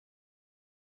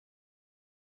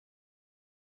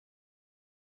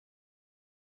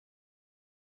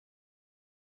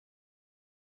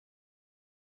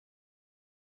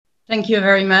Thank you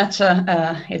very much,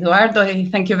 Eduardo.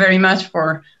 Thank you very much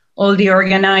for all the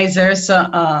organizers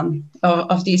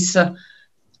of this,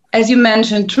 as you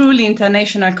mentioned, truly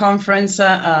international conference.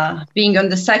 Being on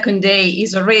the second day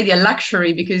is already a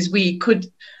luxury because we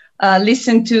could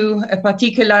listen to a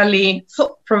particularly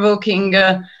thought-provoking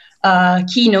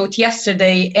keynote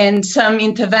yesterday and some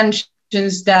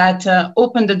interventions that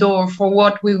opened the door for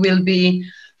what we will be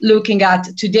looking at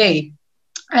today.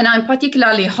 And I'm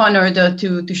particularly honored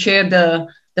to share the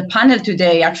panel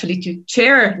today, actually to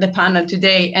chair the panel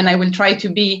today, and I will try to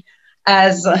be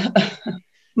as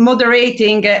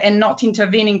moderating and not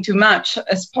intervening too much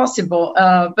as possible.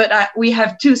 But we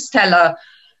have two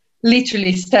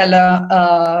literally stellar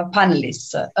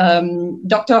panelists.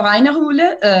 Dr. Rainer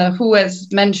Huhle, who,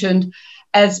 as mentioned,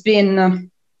 has been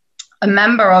a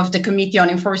member of the Committee on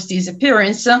Enforced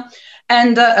Disappearance,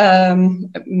 and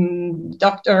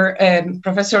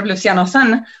Professor Luciano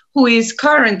San, who is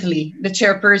currently the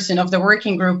chairperson of the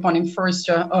Working Group on Enforced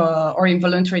or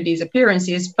Involuntary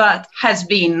Disappearances, but has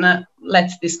been,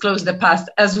 let's disclose the past,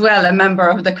 as well a member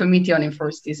of the Committee on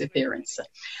Enforced Disappearance.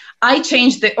 I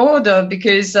changed the order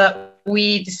because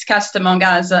we discussed among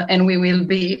us, and we will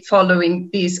be following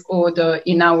this order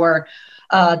in our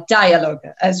dialogue,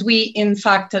 as we, in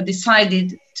fact,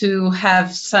 decided to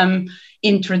have some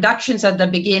introductions at the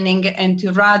beginning and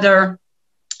to rather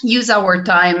use our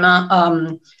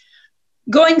time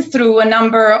going through a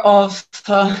number of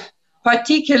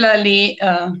particularly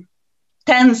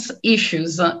tense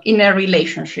issues in a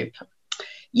relationship.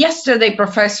 Yesterday,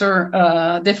 Professor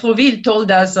de Frouville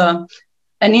told us an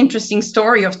interesting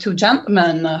story of two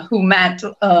gentlemen who met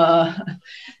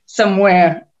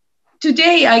somewhere.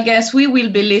 Today, I guess we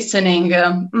will be listening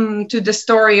to the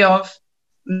story of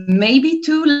maybe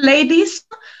two ladies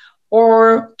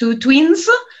or two twins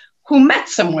who met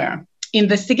somewhere.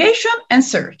 Investigation and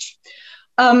search.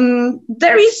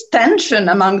 There is tension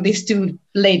among these two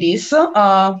ladies.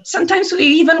 Sometimes we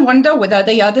even wonder whether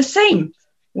they are the same,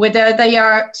 whether they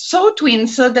are so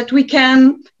twins that we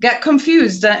can get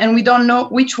confused and we don't know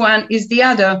which one is the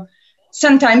other.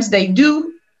 Sometimes they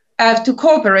do have to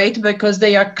cooperate because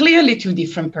they are clearly two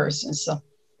different persons.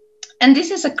 And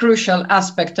this is a crucial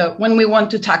aspect when we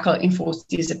want to tackle enforced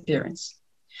disappearance.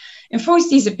 Enforced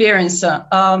disappearance,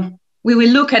 we will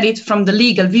look at it from the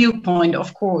legal viewpoint,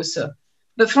 of course,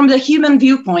 but from the human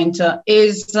viewpoint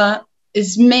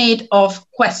is made of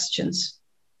questions.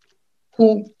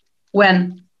 Who,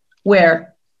 when,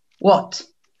 where, what?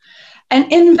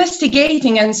 And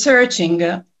investigating and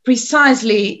searching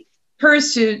precisely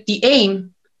pursue the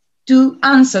aim to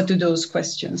answer to those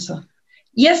questions.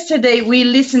 Yesterday, we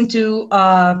listened to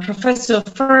Professor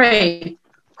Frey,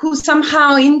 who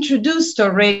somehow introduced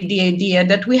already the idea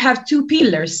that we have two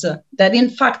pillars that in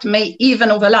fact may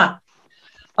even overlap.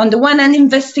 On the one hand,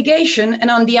 investigation, and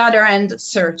on the other hand,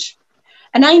 search.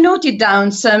 And I noted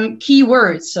down some key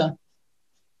words: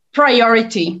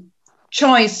 priority,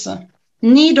 choice,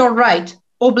 need or right,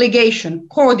 obligation,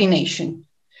 coordination.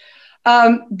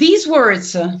 These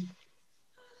words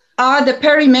are the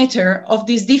perimeter of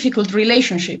this difficult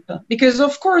relationship, because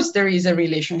of course there is a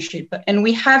relationship and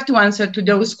we have to answer to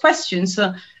those questions,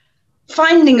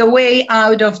 finding a way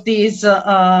out of this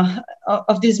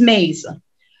maze.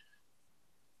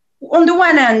 On the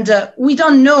one hand, we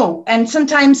don't know, and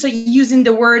sometimes using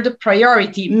the word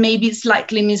priority may be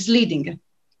slightly misleading.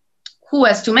 Who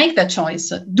has to make that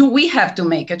choice? Do we have to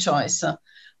make a choice?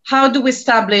 How do we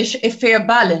establish a fair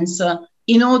balance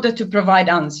in order to provide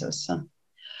answers?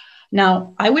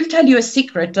 Now, I will tell you a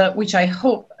secret, which I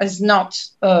hope has not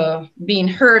been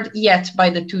heard yet by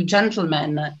the two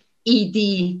gentlemen,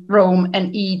 ED Rome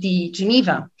and ED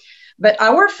Geneva. But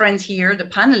our friends here, the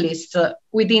panelists,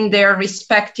 within their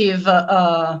respective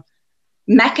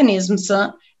mechanisms,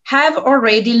 have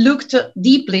already looked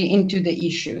deeply into the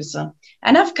issues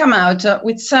and have come out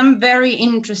with some very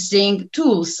interesting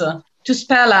tools to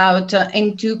spell out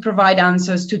and to provide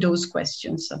answers to those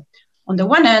questions. On the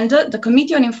one hand, the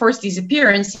Committee on Enforced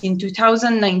Disappearance in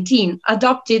 2019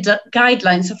 adopted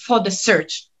guidelines for the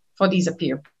search for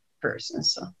disappeared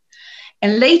persons.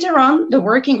 And later on, the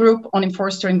Working Group on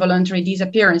Enforced or Involuntary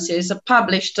Disappearances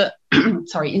published,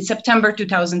 in September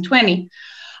 2020,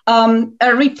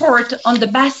 a report on the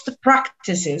best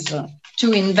practices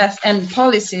to invest and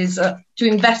policies to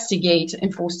investigate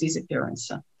enforced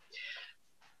disappearance.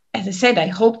 As I said, I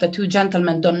hope the two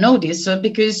gentlemen don't know this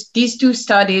because these two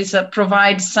studies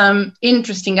provide some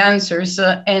interesting answers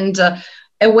and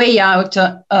a way out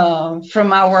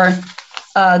from our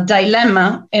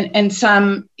dilemma and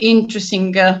some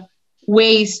interesting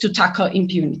ways to tackle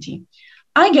impunity.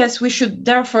 I guess we should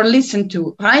therefore listen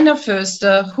to Rainer first,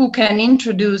 who can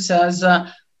introduce us,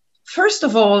 first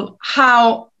of all,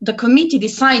 how the committee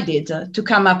decided to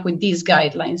come up with these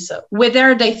guidelines,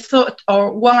 whether they thought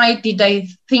or why did they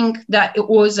think that it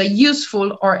was a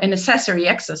useful or a necessary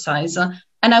exercise.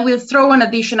 And I will throw an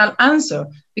additional answer,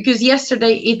 because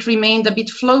yesterday it remained a bit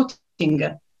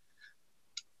floating.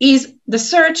 Is the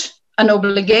search an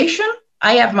obligation?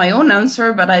 I have my own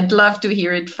answer, but I'd love to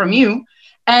hear it from you.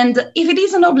 And if it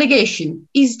is an obligation,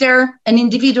 is there an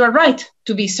individual right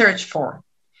to be searched for?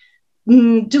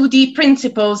 Do the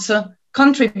principles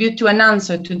contribute to an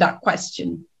answer to that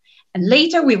question? And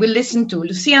later we will listen to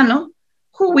Luciano,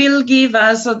 who will give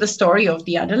us the story of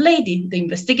the other lady, the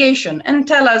investigation, and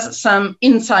tell us some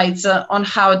insights on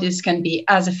how this can be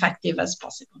as effective as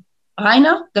possible.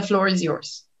 Rainer, the floor is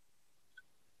yours.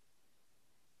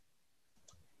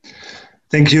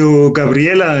 Thank you,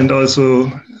 Gabriela, and also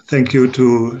thank you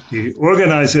to the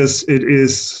organizers. It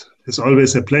is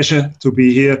always a pleasure to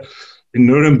be here in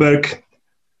Nuremberg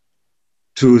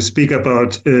to speak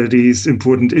about these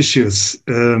important issues.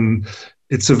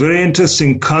 It's a very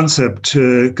interesting concept,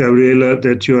 Gabriela,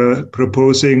 that you are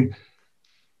proposing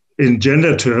in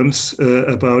gender terms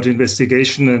about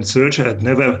investigation and search. I had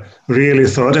never really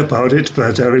thought about it,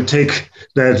 but I will take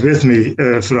that with me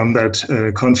from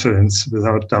that conference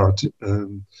without doubt.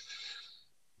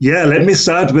 Yeah, let me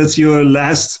start with your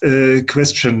last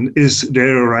question. Is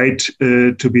there a right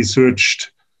to be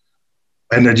searched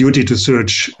and a duty to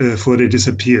search for the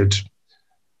disappeared?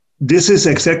 This is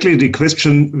exactly the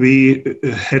question we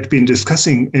had been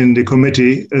discussing in the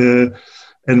committee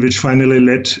and which finally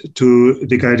led to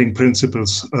the guiding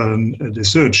principles on the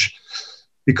search.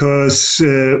 Because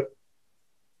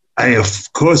I,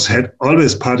 of course, had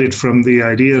always parted from the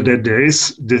idea that there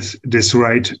is this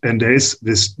right and there is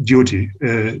this duty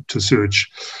to search.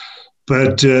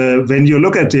 But when you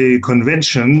look at the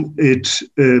convention, it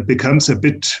becomes a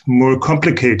bit more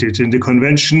complicated. In the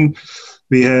convention,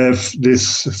 we have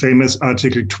this famous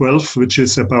Article 12, which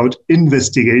is about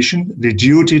investigation, the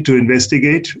duty to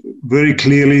investigate, very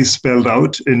clearly spelled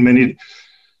out in many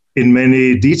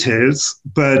details.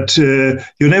 But you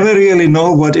never really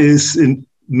know what is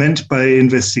meant by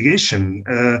investigation.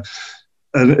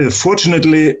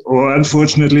 Fortunately or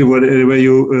unfortunately, whatever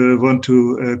you want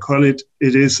to call it,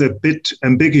 it is a bit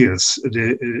ambiguous,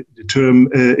 the term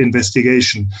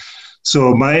investigation.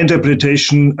 So my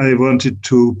interpretation I wanted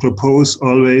to propose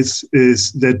always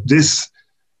is that this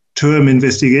term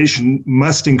investigation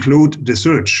must include the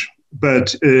search,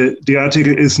 but the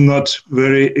article is not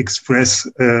very express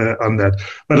on that.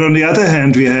 But on the other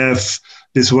hand, we have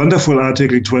this wonderful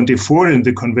Article 24 in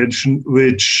the Convention,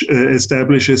 which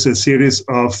establishes a series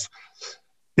of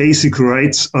basic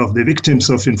rights of the victims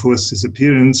of enforced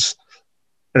disappearance.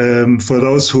 For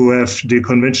those who have the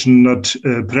convention not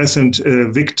present,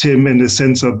 victim in the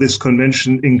sense of this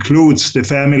convention includes the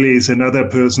families and other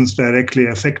persons directly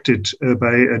affected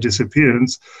by a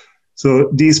disappearance. So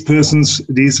these persons,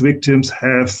 these victims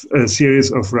have a series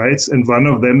of rights, and one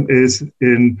of them is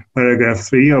in paragraph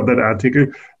 3 of that article,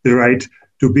 the right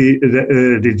to be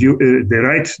the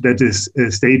right that the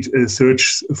state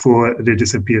searches for the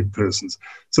disappeared persons.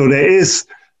 So there is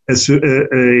a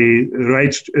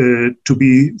right to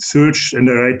be searched and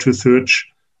a right to search,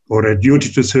 or a duty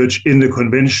to search in the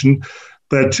convention,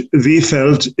 but we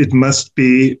felt it must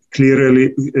be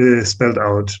clearly spelled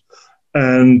out.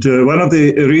 And one of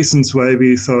the reasons why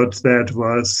we thought that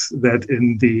was that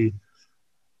in the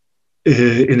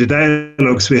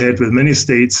dialogues we had with many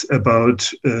states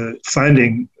about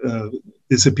finding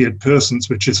disappeared persons,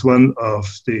 which is one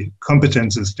of the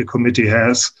competences the committee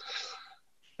has,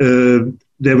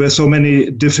 there were so many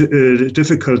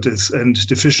difficulties and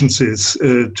deficiencies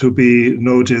to be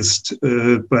noticed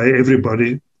by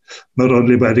everybody, not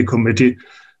only by the committee,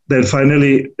 that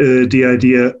finally the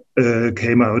idea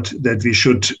came out that we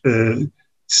should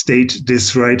state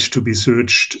this right to be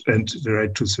searched and the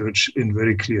right to search in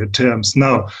very clear terms.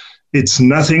 Now, it's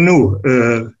nothing new.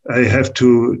 I have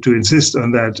to insist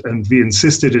on that, and we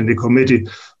insisted in the committee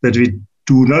that we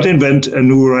do not invent a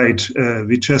new right.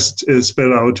 We just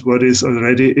spell out what is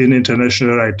already in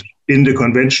international right in the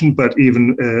convention, but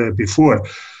even before.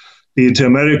 The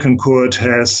Inter-American Court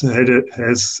has a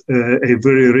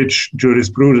very rich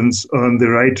jurisprudence on the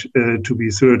right to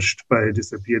be searched by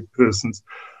disappeared persons.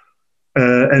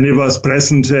 And it was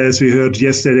present, as we heard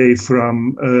yesterday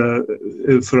from our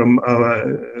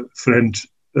friend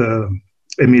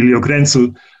Emilio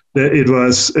Grenzel, that it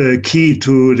was key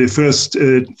to the first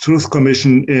Truth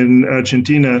Commission in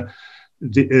Argentina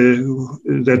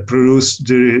that produced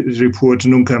the report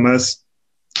Nunca Más.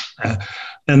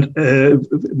 And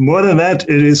more than that,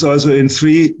 it is also in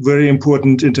 3 very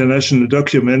important international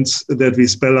documents that we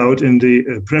spell out in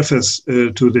the preface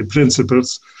to the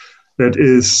principles. That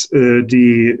is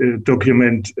the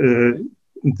document,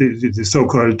 the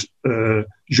so-called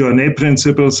Journey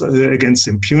Principles against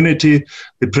impunity,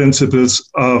 the principles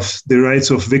of the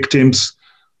rights of victims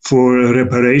for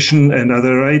reparation and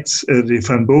other rights, the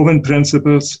Van Boven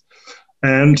Principles,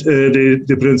 and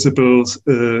the principles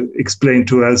explained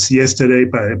to us yesterday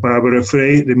by Barbara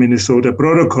Frey, the Minnesota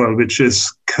Protocol, which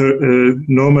is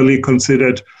normally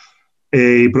considered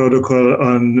a protocol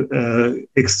on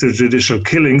extrajudicial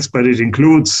killings, but it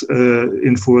includes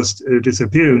enforced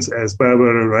disappearance, as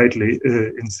Barbara rightly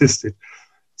insisted.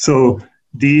 So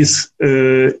these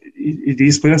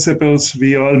principles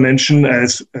we all mention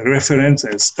as a reference,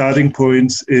 as starting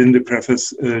points in the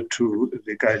preface to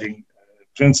the guiding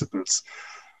principles.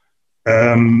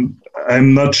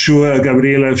 I'm not sure,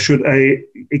 Gabriela, should I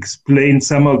explain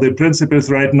some of the principles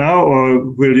right now, or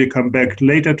will you come back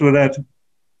later to that?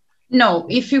 No,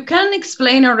 if you can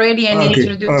explain already and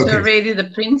introduce already the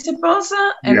principles,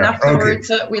 and afterwards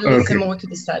we'll listen more to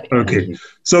the study. Okay,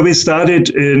 so we started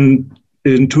in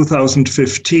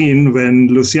 2015 when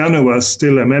Luciano was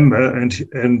still a member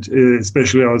and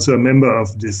especially also a member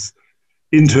of this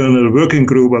internal working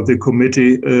group of the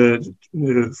committee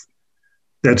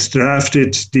that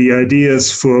drafted the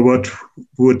ideas for what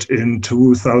would in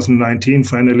 2019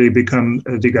 finally become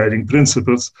the guiding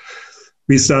principles.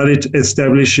 We started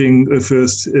establishing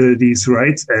first these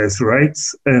rights as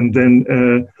rights, and then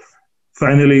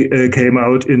finally came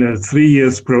out in a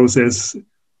 3-year process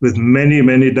with many,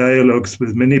 many dialogues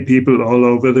with many people all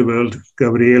over the world.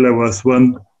 Gabriela was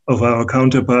one of our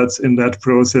counterparts in that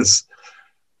process.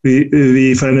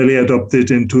 We finally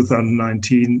adopted in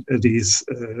 2019 these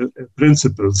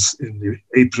principles in the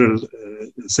April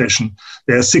session.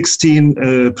 There are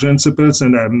 16 principles,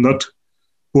 and I'm not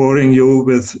boring you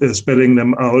with spelling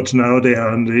them out now. They are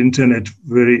on the internet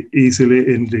very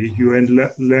easily in the UN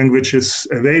languages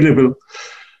available.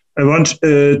 I want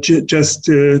just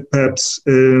perhaps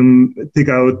pick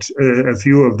out a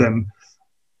few of them.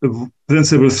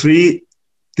 Principle 3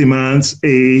 demands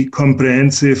a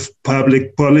comprehensive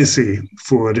public policy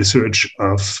for the search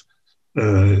of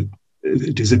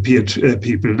disappeared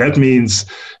people. That means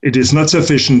it is not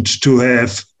sufficient to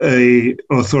have an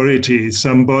authority,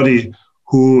 somebody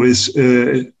who is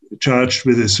charged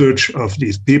with the search of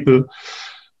these people.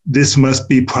 This must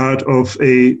be part of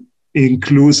an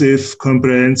inclusive,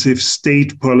 comprehensive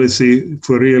state policy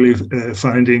for really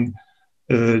finding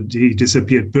the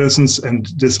disappeared persons, and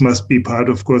this must be part,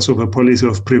 of course, of a policy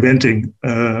of preventing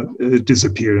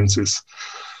disappearances.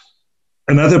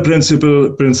 Another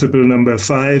principle, principle number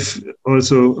 5,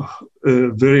 also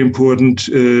very important,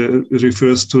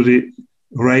 refers to the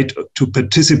right to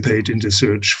participate in the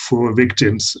search for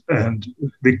victims, and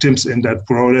victims in that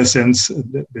broader sense,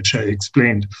 which I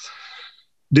explained.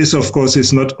 This, of course,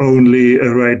 is not only a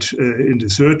right in the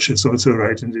search, it's also a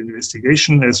right in the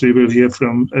investigation, as we will hear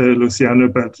from Luciano,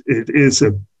 but it is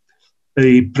a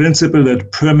principle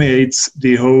that permeates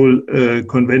the whole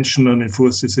Convention on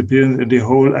Enforced Disappearance and the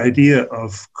whole idea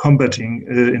of combating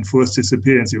enforced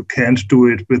disappearance. You can't do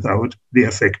it without the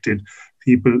affected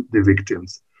people, the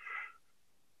victims.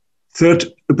 Third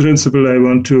principle I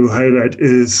want to highlight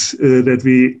is that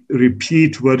we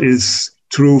repeat what is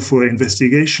true for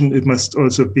investigation. It must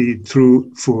also be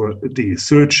true for the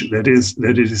search, that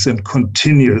it is a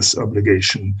continuous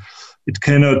obligation. It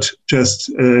cannot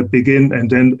just begin and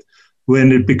then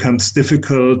when it becomes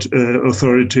difficult,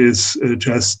 authorities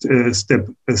just step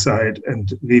aside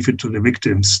and leave it to the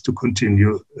victims to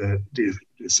continue the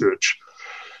search.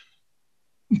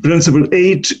 Principle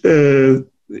 8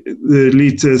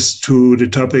 leads us to the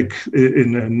topic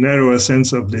in a narrower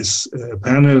sense of this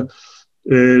panel.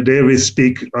 There we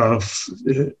speak of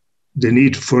the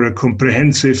need for a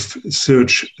comprehensive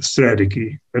search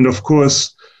strategy. And of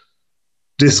course,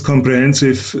 this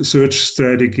comprehensive search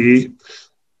strategy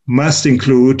must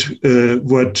include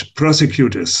what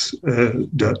prosecutors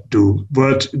do,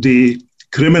 what the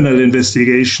criminal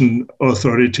investigation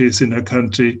authorities in a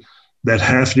country that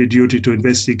have the duty to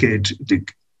investigate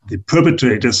the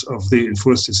perpetrators of the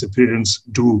enforced disappearance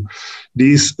do.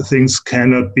 These things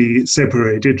cannot be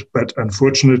separated, but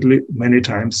unfortunately, many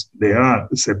times they are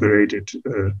separated.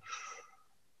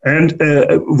 And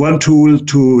one tool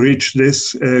to reach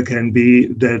this can be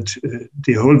that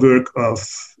the whole work of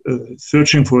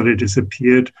searching for the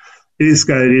disappeared is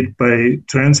guided by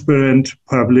transparent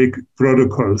public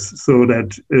protocols so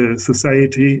that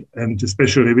society and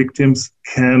especially victims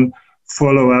can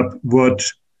follow up what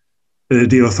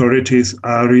the authorities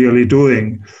are really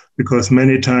doing, because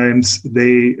many times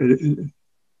they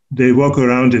walk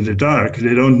around in the dark.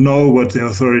 They don't know what the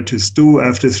authorities do.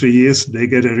 After 3 years, they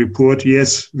get a report.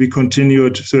 Yes, we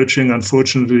continued searching.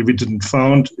 Unfortunately, we didn't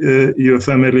find your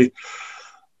family.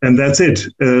 And that's it.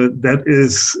 That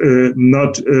is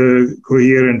not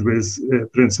coherent with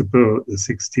Principle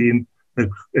 16 that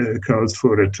calls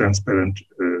for a transparent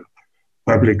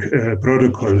public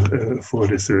protocol for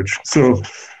research. So,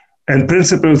 and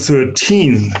Principle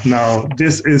 13, now,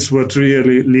 this is what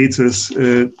really leads us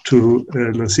to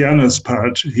Luciano's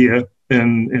part here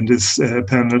in this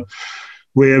panel,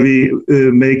 where we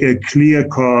make a clear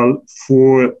call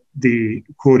for the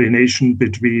coordination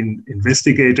between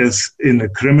investigators in a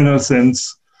criminal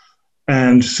sense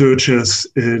and searchers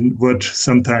in what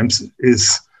sometimes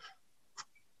is,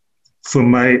 from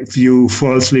my view,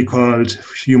 falsely called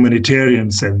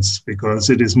humanitarian sense, because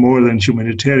it is more than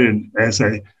humanitarian. As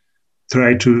I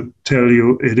try to tell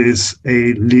you, it is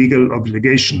a legal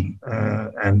obligation,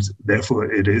 and therefore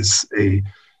it is a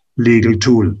legal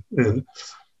tool.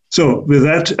 So with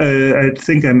that, I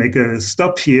think I make a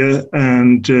stop here,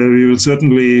 and we will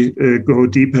certainly go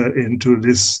deeper into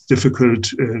this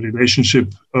difficult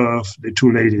relationship of the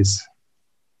two ladies.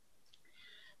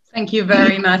 Thank you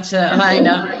very much,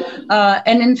 Rainer.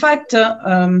 And in fact,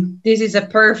 this is a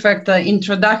perfect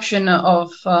introduction of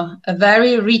a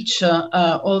very rich,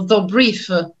 although brief,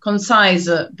 concise,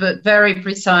 but very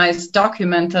precise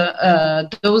document.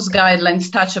 Those guidelines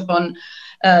touch upon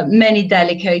many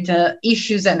delicate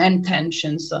issues and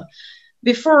tensions.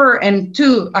 Before and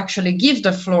to actually give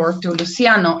the floor to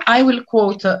Luciano, I will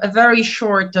quote a very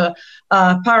short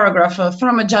paragraph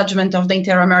from a judgment of the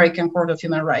Inter-American Court of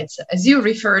Human Rights. As you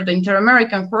referred, the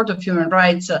Inter-American Court of Human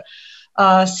Rights,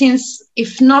 since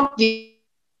if not the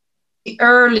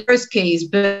earliest case,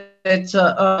 but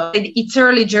its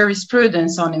early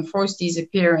jurisprudence on enforced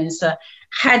disappearance,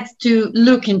 had to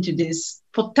look into this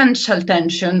potential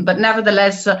tension, but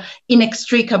nevertheless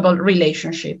inextricable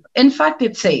relationship. In fact,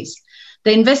 it says,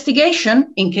 the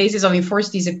investigation in cases of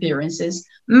enforced disappearances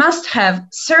must have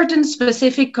certain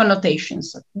specific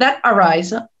connotations that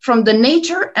arise from the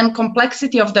nature and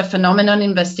complexity of the phenomenon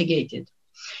investigated.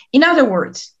 In other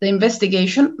words, the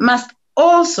investigation must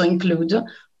also include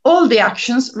all the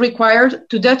actions required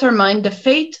to determine the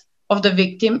fate of the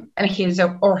victim and his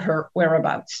or her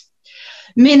whereabouts.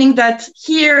 Meaning that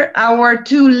here our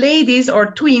two ladies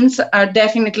or twins are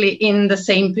definitely in the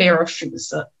same pair of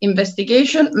shoes.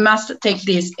 Investigation must take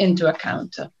this into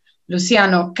account.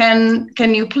 Luciano, can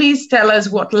you please tell us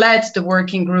what led the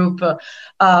working group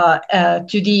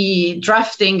to the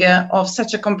drafting of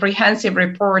such a comprehensive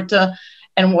report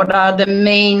and what are the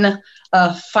main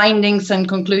findings and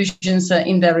conclusions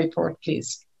in the report,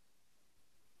 please?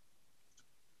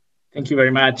 Thank you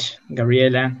very much,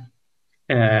 Gabriela.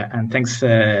 And thanks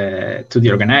to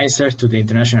the organizers, to the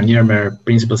International Nuremberg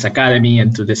Principles Academy,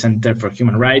 and to the Center for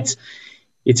Human Rights.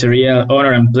 It's a real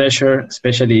honor and pleasure,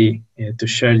 especially to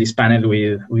share this panel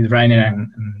with Rainer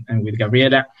and with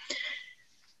Gabriela.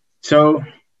 So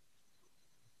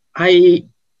I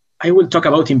will talk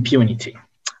about impunity.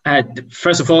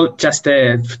 First of all, just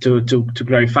to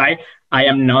clarify, I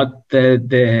am not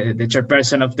the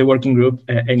chairperson of the working group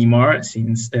anymore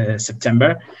since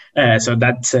September. So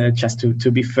that's just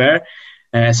to be fair.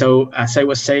 So as I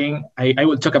was saying, I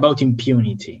will talk about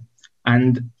impunity.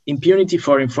 And impunity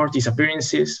for enforced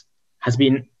disappearances has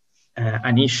been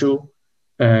an issue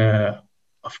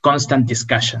of constant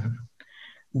discussion.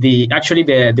 Actually,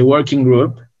 the working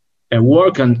group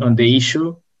worked on the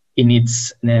issue in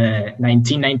its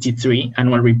 1993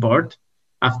 annual report,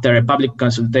 after a public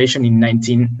consultation in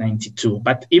 1992.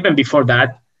 But even before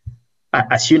that,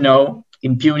 as you know,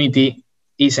 impunity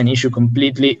is an issue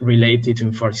completely related to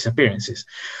enforced disappearances.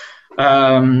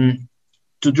 To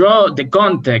draw the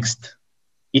context,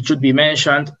 it should be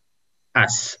mentioned,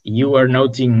 as you were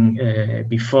noting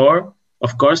before,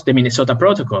 of course, the Minnesota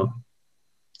Protocol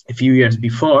a few years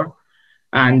before,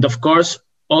 and of course,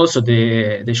 also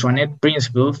the Joannet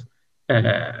Principles,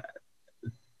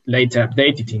 later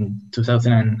updated in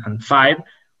 2005,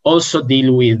 also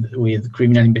deal with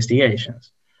criminal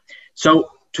investigations.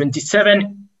 So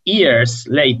 27 years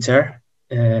later,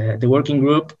 the working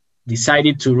group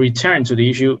decided to return to the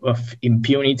issue of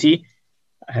impunity,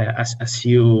 as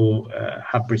you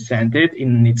have presented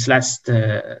in its last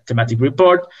thematic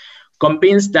report,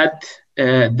 convinced that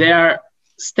there are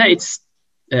states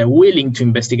willing to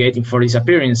investigate enforced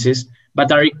disappearances, but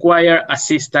that require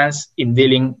assistance in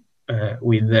dealing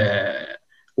with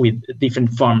different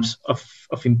forms of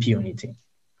impunity.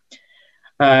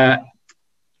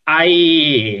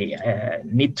 I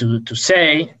need to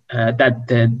say that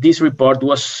this report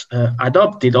was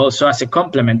adopted also as a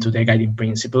complement to the guiding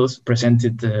principles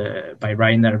presented by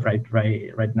Rainer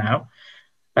right now,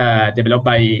 developed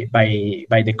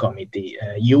by the committee.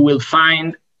 You will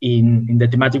find in the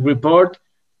thematic report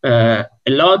a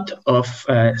lot of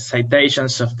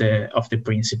citations of the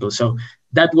principles. So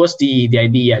that was the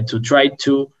idea, to try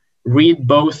to read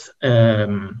both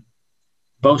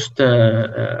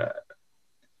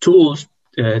tools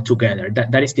together.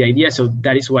 That is the idea. So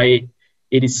that is why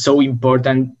it is so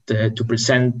important to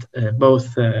present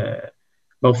both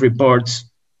reports,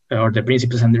 or the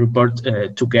principles and the report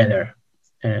together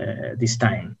this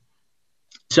time.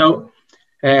 So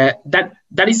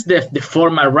that is the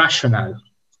formal rationale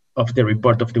of the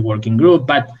report of the working group.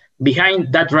 But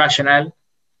behind that rationale,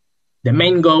 the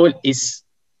main goal is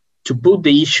to put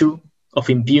the issue of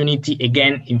impunity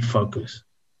again in focus.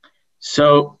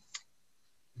 So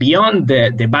beyond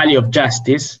the value of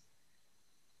justice,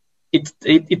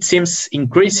 it seems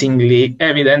increasingly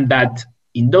evident that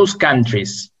in those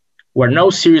countries where no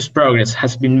serious progress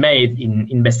has been made in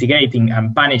investigating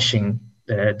and punishing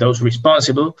those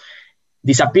responsible,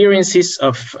 disappearances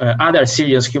of other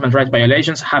serious human rights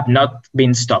violations have not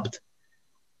been stopped.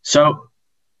 So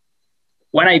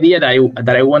one idea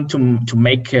that I want to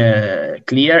make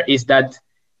clear is that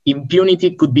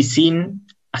impunity could be seen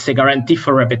as a guarantee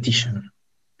for repetition.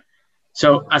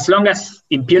 So as long as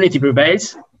impunity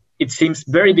prevails, it seems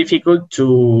very difficult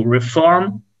to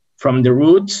reform from the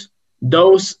roots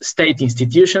those state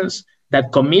institutions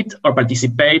that commit or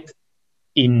participate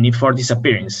in for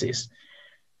disappearances,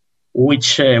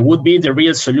 which would be the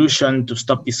real solution to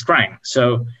stop this crime.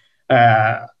 So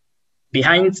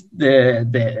behind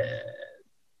the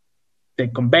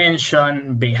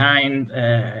convention, behind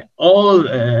all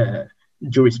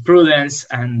jurisprudence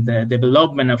and the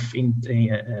development of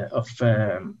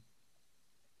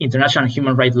international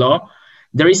human rights law,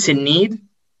 there is a need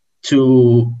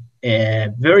to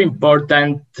very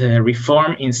important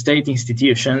reform in state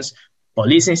institutions,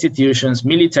 police institutions,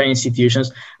 military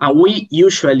institutions, and we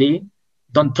usually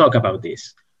don't talk about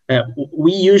this.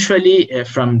 We usually,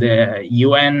 from the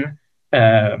UN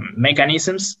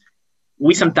mechanisms,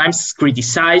 we sometimes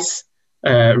criticize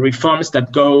reforms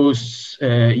that goes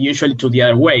usually to the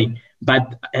other way.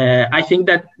 But I think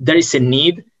that there is a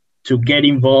need to get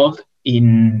involved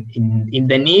in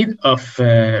the need of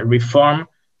reform,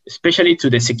 especially to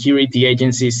the security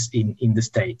agencies in the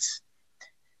states.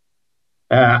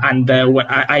 And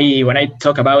when I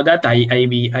talk about that,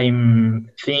 I'm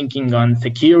thinking on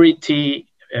security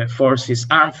forces,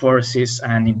 armed forces,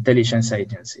 and intelligence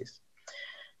agencies.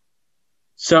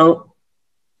 So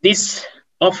this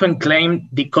often claimed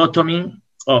dichotomy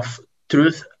of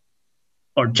truth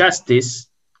or justice,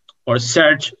 or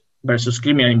search versus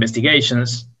criminal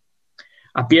investigations,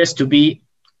 appears to be,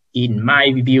 in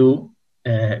my view,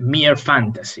 mere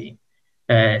fantasy,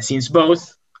 since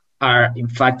both are in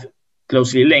fact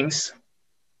closely linked,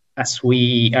 as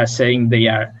we are saying they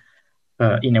are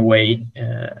in a way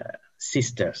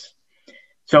sisters.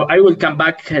 So I will come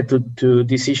back to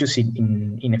these issues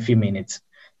in a few minutes.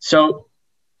 So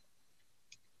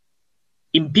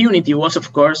impunity was,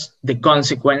 of course, the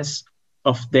consequence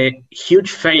of the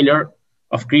huge failure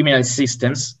of criminal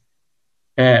systems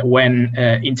when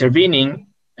intervening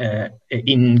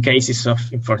in cases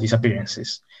for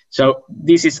disappearances. So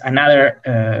this is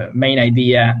another main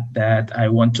idea that I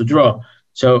want to draw.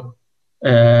 So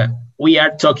we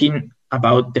are talking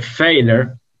about the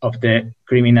failure of the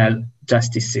criminal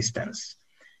justice systems.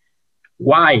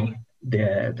 Why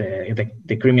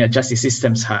the criminal justice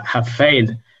systems have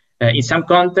failed? In some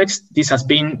contexts, this has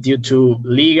been due to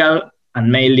legal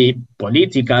and mainly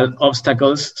political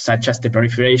obstacles, such as the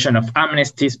proliferation of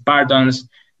amnesties, pardons,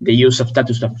 the use of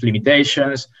statutes of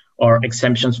limitations, or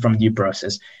exemptions from due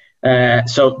process.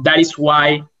 So that is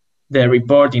why the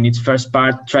report in its first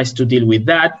part tries to deal with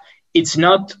that. It's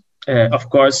not, of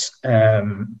course,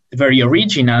 very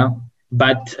original,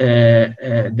 but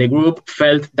the group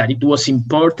felt that it was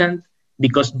important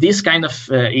because these kind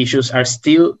of issues are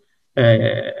still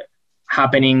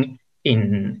happening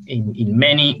in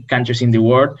many countries in the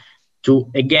world, to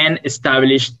again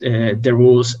establish the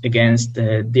rules against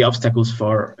the obstacles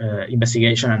for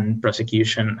investigation and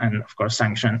prosecution and, of course,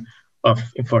 sanction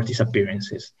for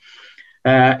disappearances.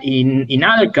 In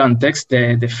other contexts,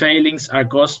 the failings are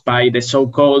caused by the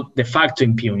so-called de facto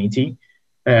impunity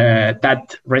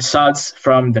that results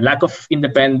from the lack of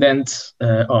independence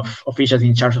of officials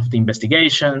in charge of the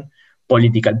investigation,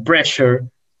 political pressure,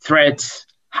 threats,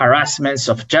 harassments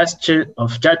of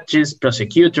judges,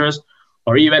 prosecutors,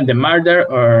 or even the murder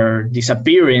or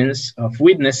disappearance of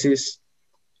witnesses,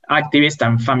 activists,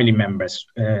 and family members.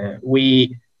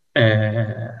 We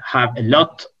have a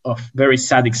lot of very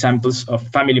sad examples of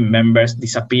family members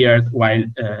disappeared while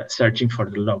searching for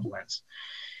their loved ones.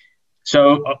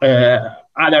 So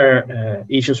other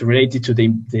issues related to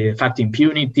the fact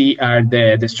impunity are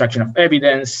the destruction of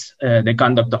evidence, the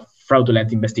conduct of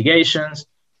fraudulent investigations,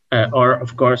 or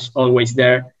of course, always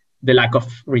there, the lack of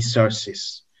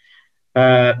resources.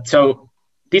 So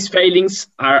these failings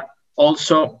are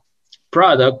also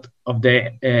product of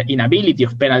the inability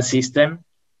of penal system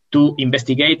to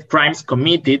investigate crimes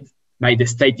committed by the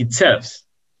state itself.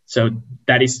 So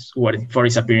that is what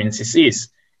Forest Disappearances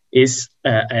is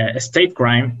a state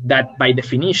crime that by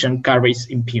definition carries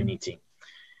impunity.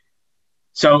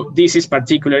 So this is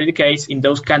particularly the case in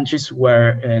those countries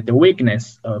where the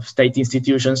weakness of state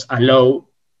institutions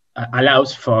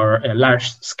allows for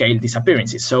large-scale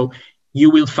disappearances. So you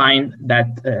will find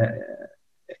that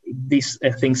these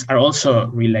things are also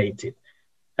related.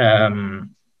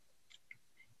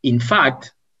 In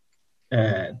fact,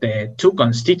 the two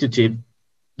constitutive,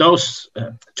 those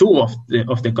two of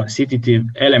the constitutive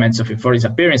elements of enforced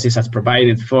disappearances as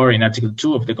provided for in Article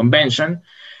 2 of the Convention,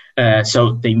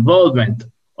 so the involvement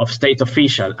of state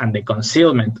official and the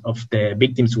concealment of the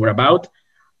victim's whereabouts,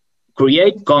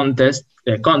 create context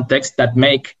that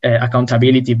make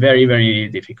accountability very, very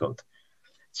difficult.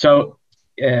 So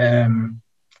in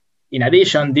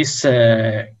addition, these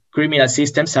criminal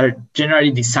systems are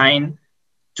generally designed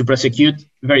to prosecute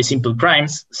very simple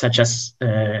crimes, such as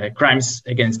crimes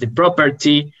against the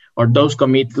property or those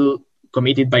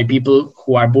committed by people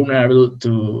who are vulnerable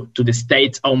to the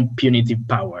state's own punitive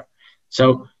power.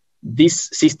 So these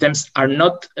systems are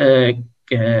not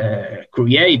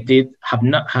created, have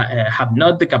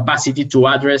not the capacity to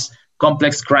address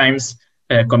complex crimes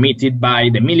committed by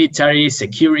the military,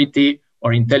 security,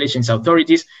 or intelligence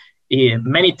authorities,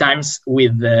 many times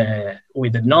with the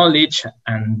knowledge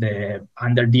and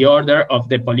under the order of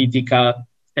the political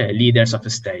leaders of the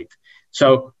state.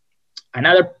 So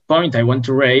another point I want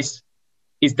to raise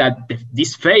is that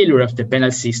this failure of the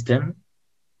penal system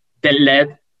then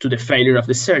led to the failure of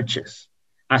the searches,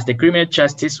 as the criminal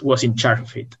justice was in charge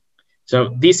of it.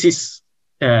 So this is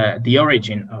the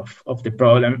origin of the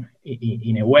problem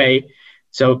in a way.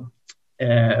 So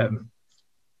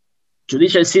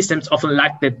judicial systems often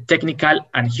lack the technical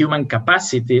and human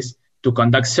capacities to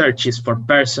conduct searches for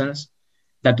persons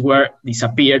that were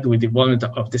disappeared with the involvement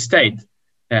of the state,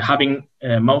 having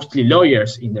mostly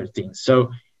lawyers in their teams.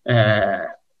 So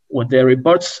what the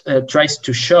reports tries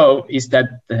to show is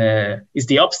that is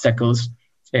the obstacles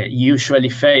usually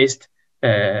faced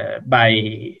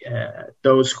by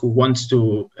those who want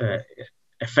to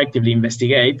effectively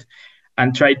investigate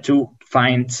and try to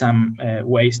find some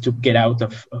ways to get out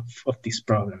of this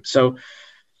problem. So,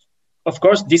 of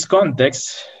course, this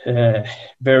context,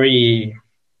 very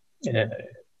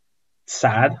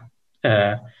sad,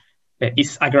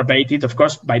 is aggravated, of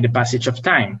course, by the passage of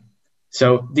time.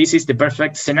 So this is the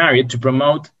perfect scenario to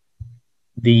promote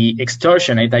the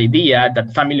extortionate idea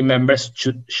that family members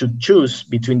should choose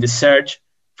between the search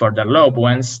for their loved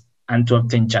ones and to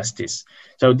obtain justice.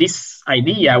 So this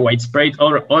idea, widespread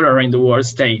all around the world,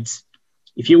 states,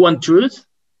 if you want truth,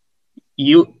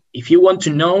 if you want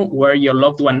to know where your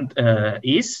loved one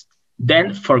is,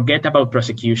 then forget about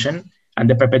prosecution and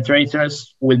the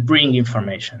perpetrators will bring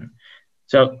information.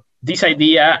 So this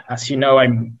idea, as you know, I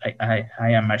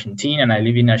am Argentine and I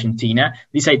live in Argentina.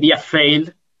 This idea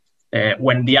failed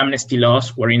when the amnesty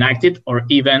laws were enacted, or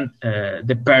even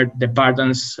the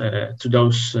pardons to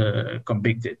those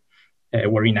convicted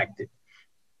were enacted.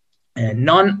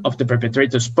 None of the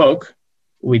perpetrators spoke,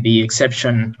 with the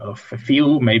exception of a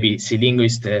few. Maybe Silingo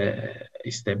is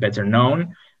the better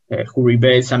known, who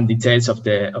revealed some details of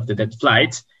the dead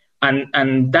flights.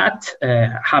 And that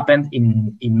happened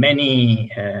in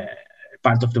many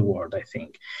parts of the world, I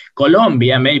think.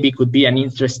 Colombia maybe could be an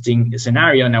interesting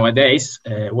scenario nowadays,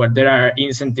 where there are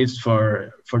incentives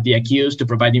for the accused to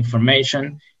provide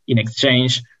information in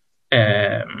exchange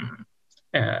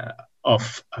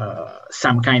of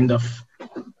some kind of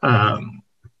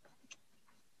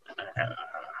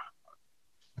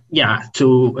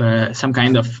some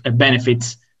kind of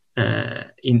benefits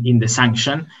in the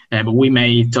sanction, but we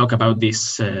may talk about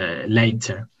this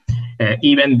later.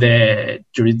 Even the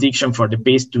jurisdiction for the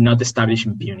peace do not establish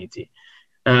impunity.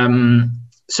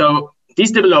 So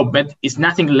this development is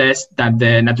nothing less than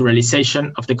the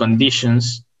naturalization of the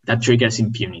conditions that triggers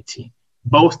impunity,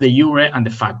 both de jure and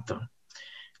de facto.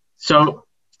 So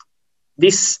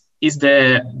this is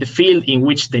the field in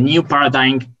which the new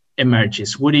paradigm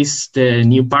emerges. What is the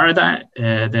new paradigm?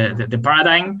 The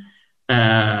paradigm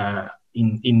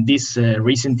in these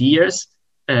recent years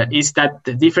is that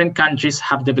the different countries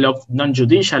have developed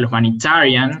non-judicial,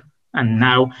 humanitarian, and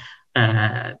now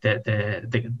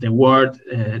the word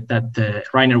that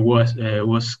Rainer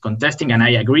was contesting, and I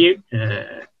agree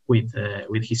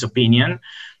with his opinion.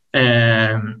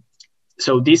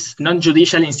 So this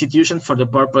non-judicial institution for the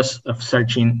purpose of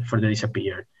searching for the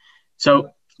disappeared.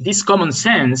 So this common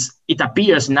sense, it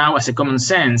appears now as a common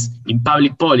sense in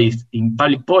public policies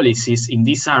in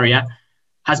this area,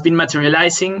 has been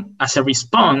materializing as a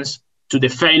response to the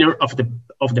failure of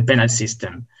the penal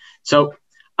system. So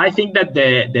I think that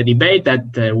the debate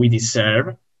that we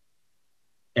deserve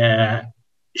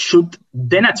should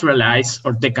denaturalize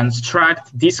or deconstruct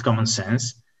this common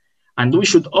sense. And we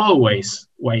should always,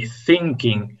 while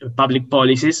thinking public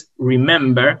policies,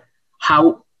 remember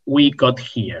how we got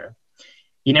here.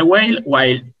 In a way,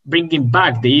 while bringing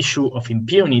back the issue of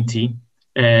impunity,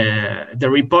 the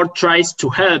report tries to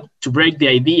help to break the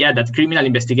idea that criminal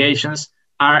investigations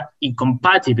are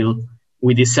incompatible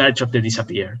with the search of the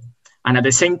disappeared. And at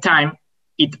the same time,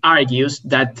 it argues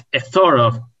that a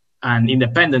thorough and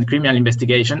independent criminal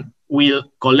investigation will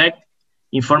collect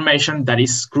information that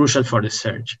is crucial for the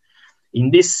search. In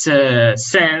this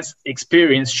sense,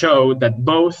 experience show that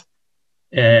both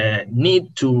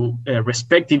need to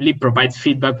respectively provide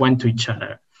feedback one to each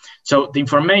other. So the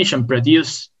information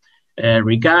produced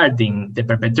regarding the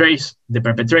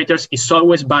perpetrators is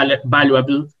always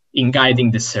valuable in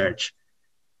guiding the search.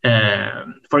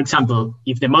 For example,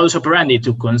 if the modus operandi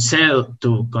to conceal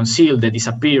the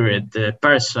disappeared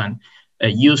person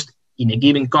used in a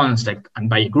given context and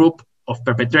by a group of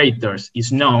perpetrators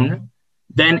is known,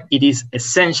 then it is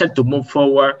essential to move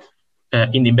forward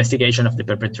in the investigation of the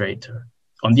perpetrator.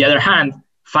 On the other hand,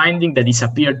 finding the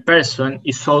disappeared person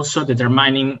is also a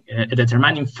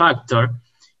determining factor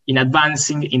in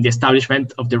advancing in the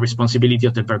establishment of the responsibility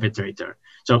of the perpetrator.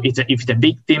 So if the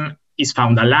victim is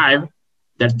found alive,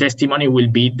 their testimony will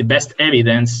be the best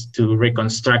evidence to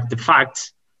reconstruct the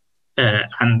facts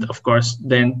and, of course,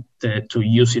 then to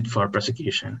use it for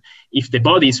prosecution. If the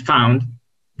body is found,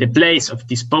 the place of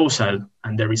disposal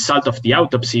and the result of the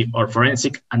autopsy or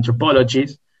forensic anthropology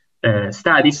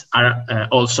studies are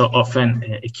also often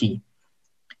a key.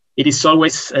 It is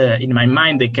always, in my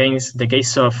mind, the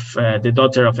case of the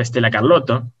daughter of Estela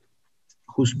Carlotto,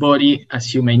 whose body,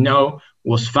 as you may know,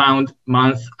 was found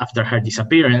months after her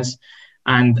disappearance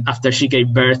and after she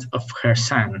gave birth of her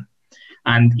son.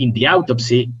 And in the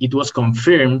autopsy, it was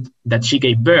confirmed that she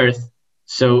gave birth,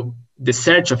 so the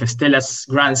search of Estela's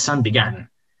grandson began.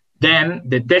 Then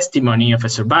the testimony of a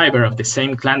survivor of the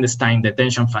same clandestine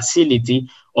detention facility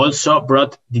also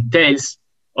brought details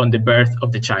on the birth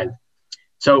of the child.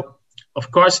 So,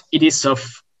 of course, it is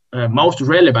of most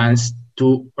relevance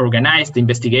to organize the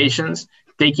investigations,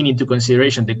 taking into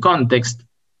consideration the context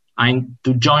and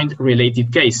to join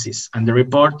related cases. And the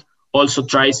report also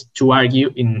tries to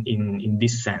argue in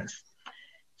this sense.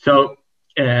 So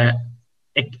I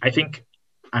think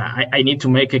I need to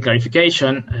make a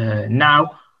clarification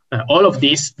now. All of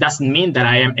this doesn't mean that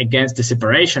I am against the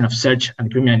separation of search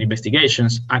and criminal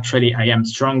investigations. Actually, I am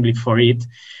strongly for it.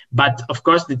 But of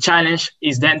course, the challenge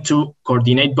is then to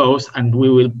coordinate both, and we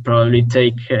will probably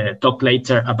talk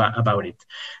later about it.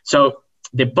 So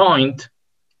the point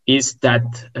is that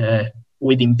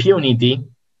with impunity,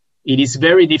 it is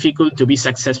very difficult to be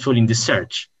successful in the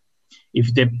search.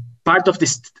 If the part of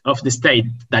the state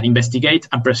that investigates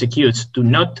and prosecutes do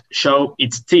not show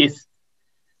its teeth,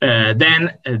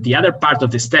 then the other part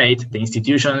of the state, the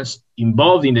institutions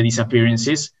involved in the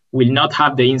disappearances, will not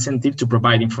have the incentive to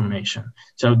provide information.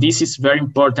 So this is very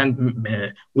important.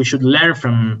 We should learn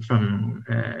from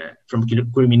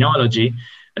criminology,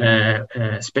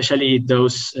 especially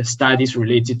those studies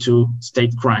related to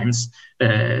state crimes,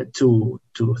 to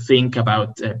think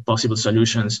about possible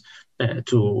solutions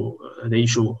to the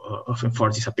issue of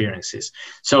enforced disappearances.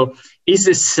 So if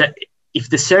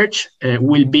the search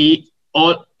will be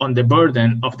all on the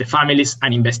burden of the families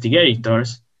and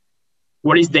investigators,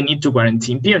 what is the need to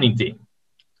guarantee impunity?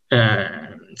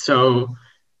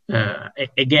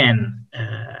 Again,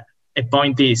 a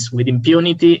point is, with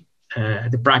impunity,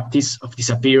 the practice of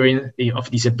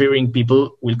disappearing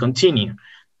people will continue,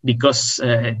 because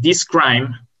this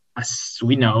crime, as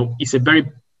we know, is a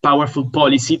very powerful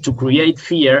policy to create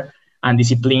fear and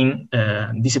discipline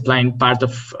part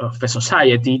of a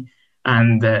society,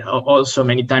 and also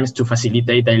many times to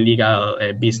facilitate illegal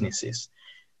businesses.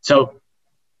 So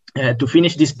to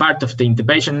finish this part of the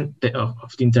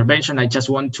intervention, I just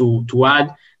want to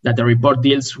add that the report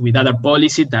deals with other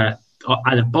policies that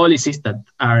other policies that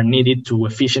are needed to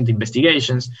efficient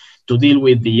investigations to deal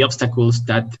with the obstacles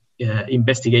that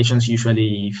investigations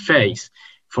usually face.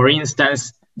 For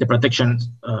instance, the protection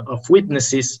of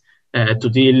witnesses to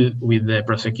deal with the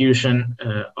prosecution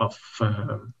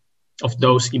of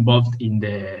those involved in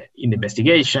the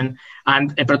investigation,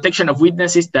 and a protection of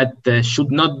witnesses that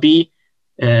should not be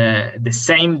the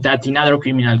same that in other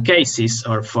criminal cases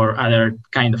or for other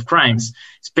kind of crimes,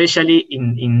 especially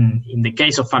in the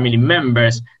case of family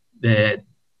members, the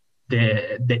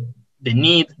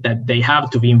need that they have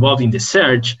to be involved in the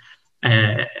search.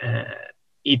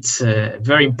 It's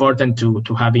very important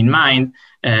to have in mind.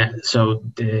 So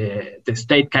the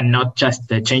state cannot just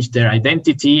change their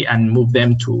identity and move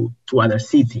them to other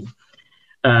city.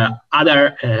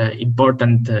 Other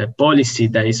important policy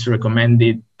that is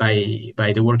recommended by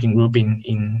the working group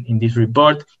in this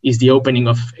report is the opening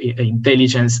of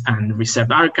intelligence and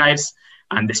reserve archives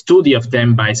and the study of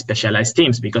them by specialized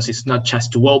teams, because it's not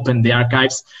just to open the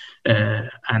archives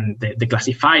and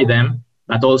declassify them,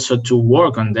 but also to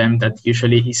work on them. That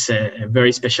usually is a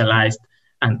very specialized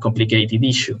and complicated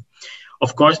issue.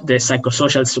 Of course, the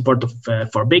psychosocial support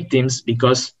for victims,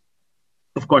 because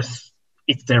of course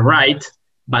it's their right,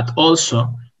 but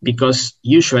also because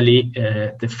usually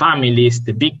the families,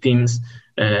 the victims,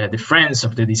 the friends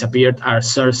of the disappeared are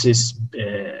sources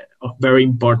of very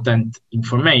important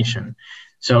information.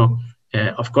 So,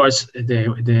 of course,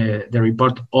 the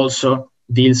report also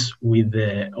deals with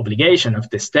the obligation of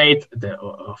the state,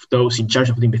 of those in charge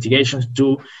of the investigations,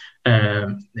 to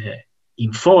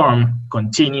inform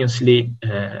continuously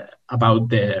about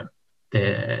the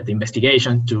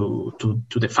investigation to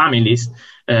the families,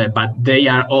 but they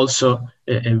are also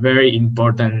a very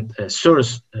important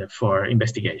source for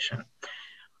investigation.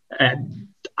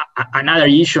 Another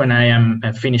issue, and I am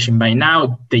finishing by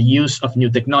now, the use of new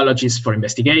technologies for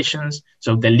investigations.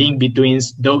 So the link between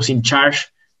those in charge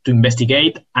to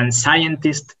investigate and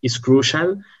scientists is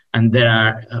crucial, and there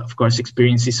are, of course,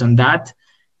 experiences on that.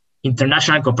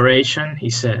 International cooperation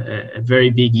is a very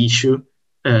big issue.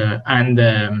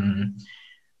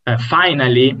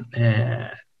 Finally,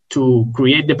 to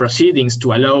create the proceedings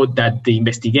to allow that the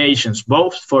investigations,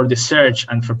 both for the search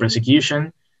and for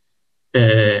prosecution,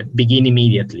 begin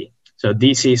immediately. So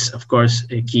this is, of course,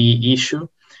 a key issue.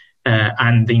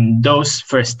 And in those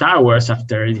first hours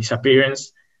after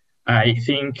disappearance, I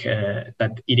think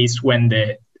that it is when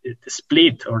the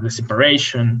split or the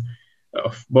separation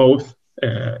of both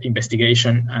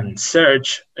investigation and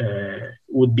search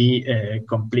would be a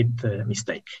complete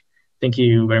mistake. Thank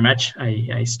you very much.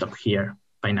 I stop here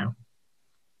by now.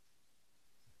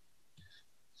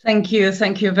 Thank you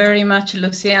very much,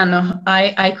 Luciano.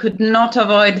 I could not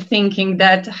avoid thinking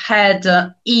that had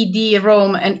ED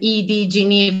Rome and ED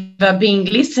Geneva been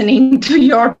listening to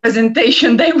your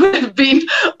presentation, they would have been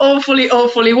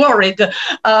awfully worried,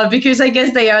 because I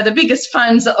guess they are the biggest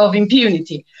fans of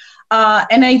impunity.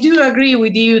 And I do agree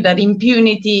with you that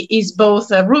impunity is both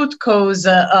a root cause,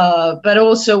 but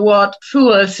also what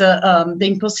fuels the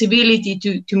impossibility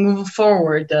to move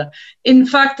forward. In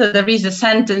fact, there is a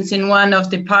sentence in one of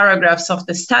the paragraphs of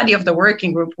the study of the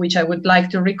working group, which I would like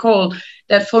to recall,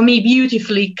 that for me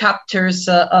beautifully captures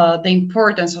the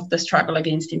importance of the struggle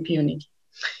against impunity.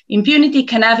 Impunity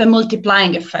can have a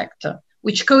multiplying effect,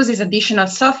 which causes additional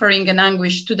suffering and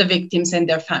anguish to the victims and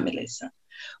their families.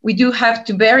 We do have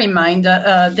to bear in mind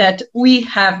that we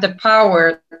have the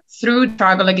power through the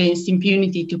struggle against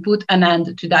impunity to put an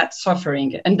end to that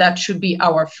suffering, and that should be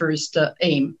our first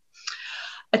aim.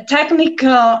 A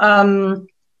technical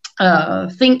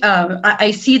thing,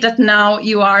 I see that now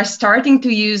you are starting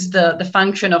to use the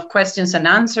function of questions and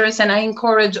answers, and I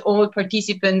encourage all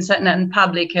participants and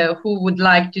public who would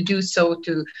like to do so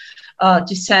to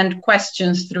send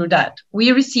questions through that.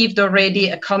 We received already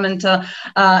a comment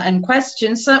and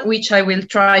questions, which I will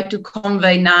try to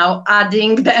convey now,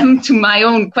 adding them to my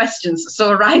own questions.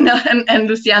 So Rainer and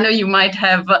Luciano, you might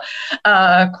have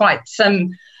quite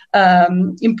some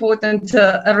important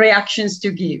reactions to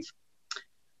give.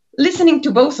 Listening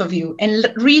to both of you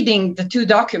and reading the two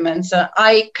documents,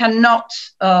 I cannot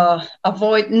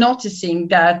avoid noticing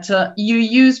that you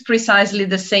use precisely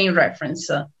the same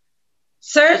reference.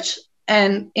 Search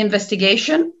and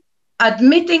investigation,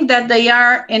 admitting that they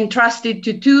are entrusted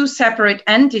to two separate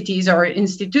entities or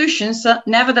institutions,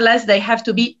 nevertheless, they have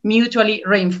to be mutually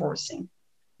reinforcing.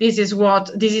 This is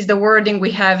the wording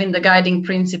we have in the guiding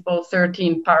principle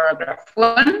 13, paragraph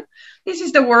 1. This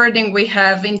is the wording we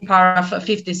have in paragraph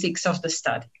 56 of the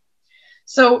study.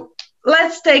 So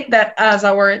let's take that as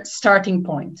our starting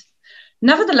point.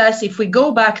 Nevertheless, if we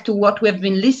go back to what we have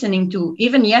been listening to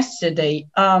even yesterday,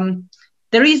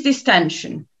 there is this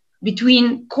tension.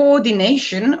 between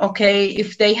coordination, okay,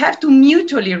 if they have to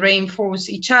mutually reinforce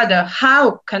each other,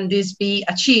 how can this be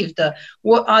achieved?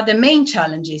 What are the main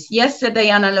challenges? Yesterday,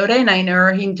 Anna Lorena, in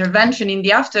her intervention in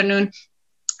the afternoon,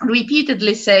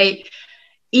 repeatedly say,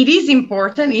 it is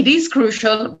important, it is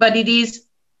crucial, but it is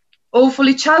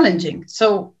awfully challenging.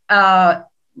 So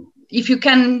if you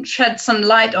can shed some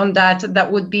light on that,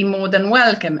 that would be more than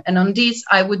welcome. And on this,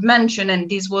 I would mention, and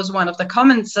this was one of the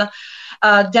comments,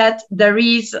 that there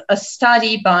is a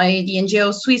study by the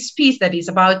NGO Swiss Peace that is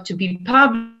about to be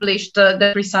published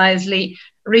that precisely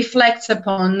reflects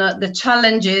upon the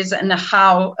challenges and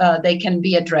how they can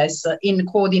be addressed in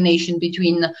coordination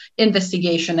between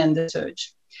investigation and the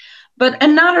search. But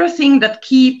another thing that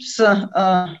keeps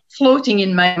floating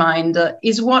in my mind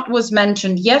is what was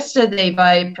mentioned yesterday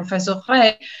by Professor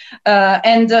Frey,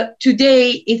 and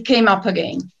today it came up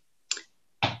again.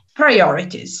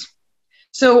 Priorities.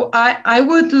 So I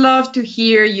would love to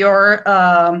hear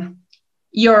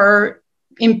your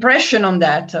impression on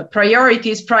that.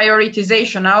 Priorities,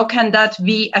 prioritization, how can that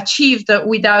be achieved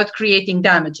without creating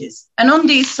damages? And on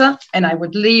this, and I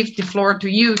would leave the floor to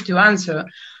you to answer,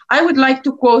 I would like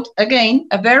to quote again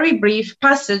a very brief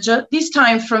passage, this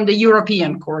time from the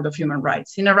European Court of Human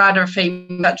Rights, in a rather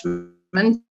famous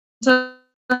judgment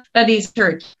that is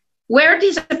Turkey. Where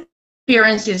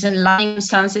disappearances and lying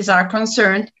circumstances are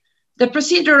concerned, the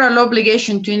procedural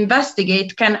obligation to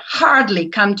investigate can hardly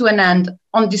come to an end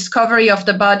on discovery of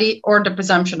the body or the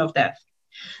presumption of death.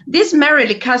 This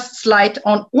merely casts light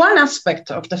on one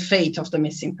aspect of the fate of the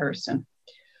missing person.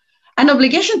 An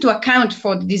obligation to account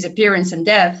for the disappearance and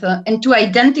death and to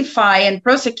identify and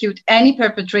prosecute any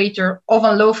perpetrator of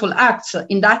unlawful acts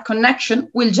in that connection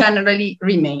will generally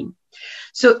remain.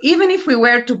 So even if we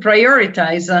were to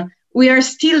prioritize, we are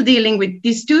still dealing with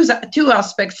these two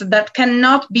aspects that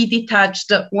cannot be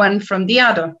detached one from the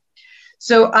other.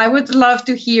 So I would love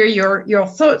to hear your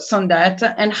thoughts on that,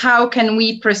 and how can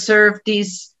we preserve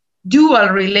this dual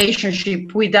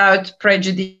relationship without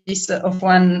prejudice of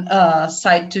one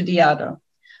side to the other.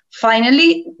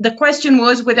 Finally, the question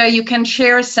was whether you can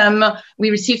share some,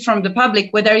 we received from the public,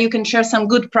 whether you can share some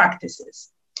good practices.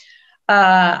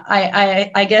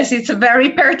 I guess it's a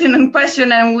very pertinent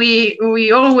question, and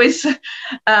we always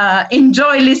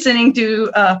enjoy listening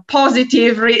to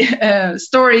positive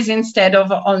stories instead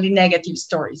of only negative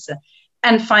stories.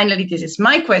 And finally, this is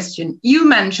my question. You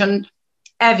mentioned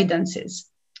evidences.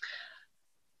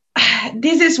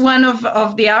 This is one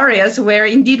of the areas where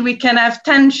indeed we can have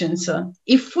tensions.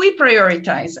 If we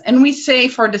prioritize and we say,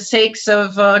 for the sakes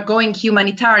of going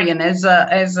humanitarian, as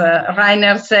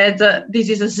Rainer said, this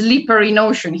is a slippery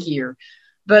notion here,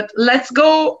 but let's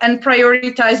go and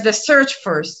prioritize the search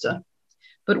first.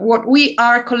 But what we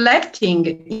are collecting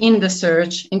in the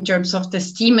search in terms of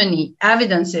testimony,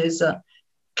 evidences,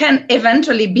 can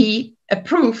eventually be a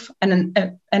proof and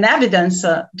an evidence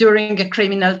during a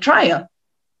criminal trial.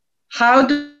 How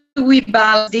do we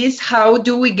balance this? How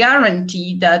do we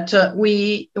guarantee that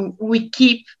we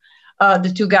keep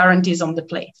the two guarantees on the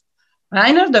plate?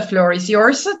 Rainer, the floor is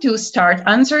yours to start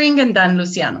answering, and then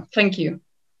Luciano. Thank you.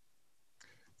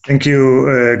 Thank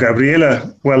you,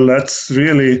 Gabriela. Well, that's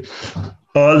really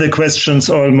all the questions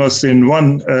almost in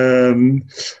one.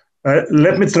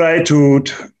 Let me try to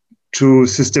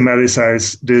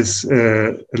systematize this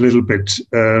a little bit.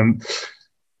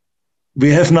 We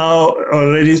have now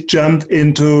already jumped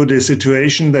into the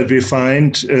situation that we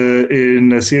find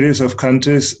in a series of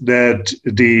countries, that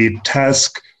the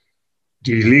task,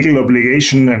 the legal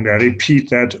obligation, and I repeat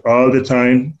that all the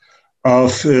time,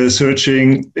 of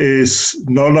searching is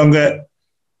no longer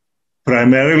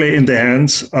primarily in the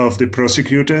hands of the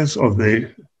prosecutors, of the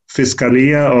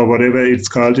Fiscalia, or whatever it's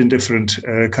called in different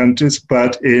countries,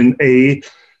 but in a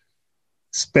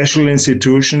special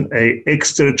institution, a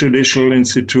extrajudicial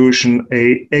institution,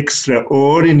 a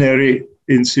extraordinary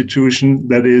institution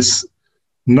that is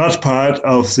not part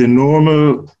of the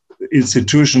normal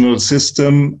institutional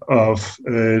system of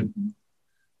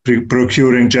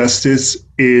procuring justice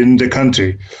in the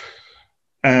country.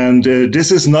 And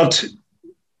this is not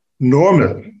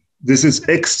normal. This is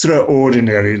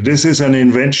extraordinary. This is an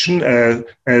invention,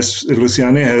 as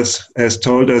Luciane has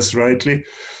told us rightly,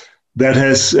 that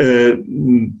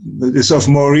is of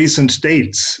more recent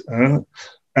dates,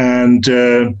 and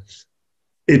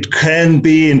it can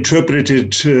be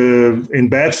interpreted in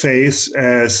bad faith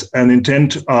as an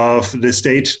intent of the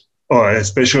state, or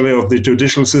especially of the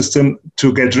judicial system,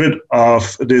 to get rid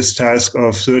of this task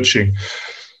of searching.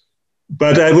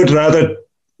 But I would rather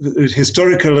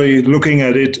historically looking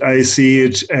at it, I see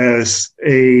it as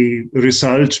a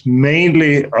result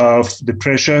mainly of the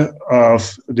pressure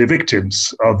of the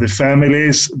victims, of the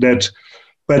families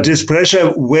but this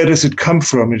pressure, where does it come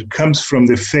from? It comes from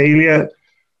the failure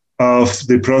of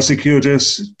the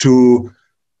prosecutors to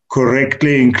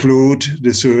correctly include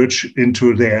the search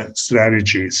into their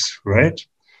strategies, right?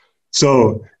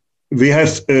 So we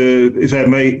have, if I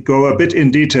may go a bit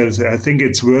in details, I think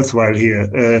it's worthwhile here.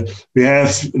 We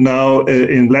have now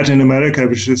in Latin America,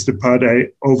 which is the part I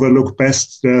overlook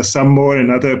best. There are some more in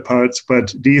other parts,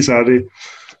 but these are the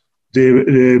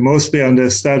mostly under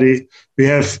study. We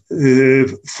have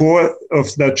 4 of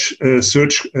such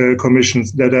search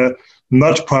commissions that are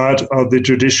not part of the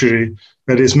judiciary.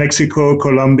 That is Mexico,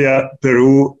 Colombia,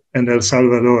 Peru, and El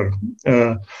Salvador.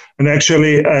 And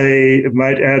actually, I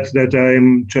might add that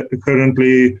I'm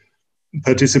currently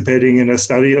participating in a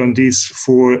study on these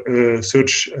 4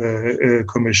 search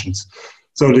commissions.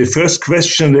 So the first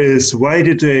question is, why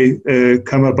did they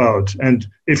come about? And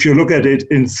if you look at it,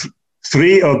 in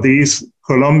 3 of these,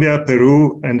 Colombia,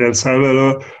 Peru, and El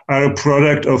Salvador, are a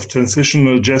product of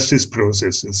transitional justice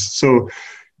processes. So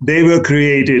they were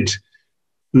created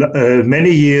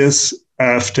many years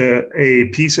after a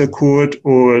peace accord,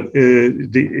 or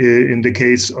in the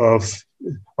case of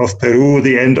Peru,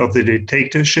 the end of the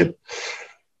dictatorship,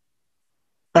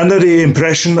 under the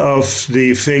impression of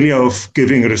the failure of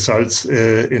giving results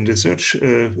in the search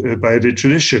by the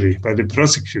judiciary, by the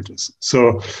prosecutors.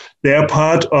 So they are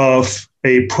part of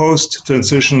a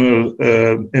post-transitional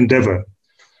endeavor.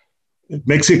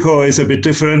 Mexico is a bit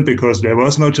different because there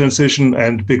was no transition,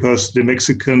 and because the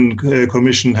Mexican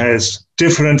Commission has,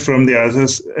 different from the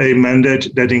others, a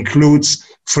mandate that includes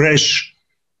fresh,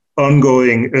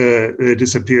 ongoing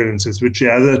disappearances, which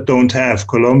the others don't have.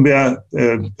 Colombia,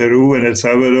 Peru, and El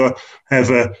Salvador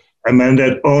have a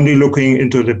mandate only looking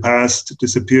into the past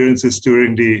disappearances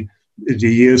during the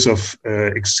years of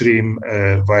extreme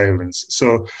violence.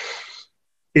 So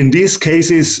in these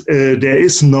cases, there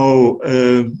is no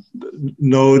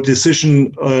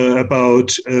decision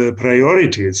about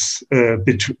priorities.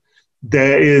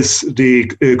 There is the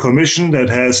commission that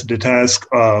has the task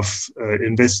of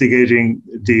investigating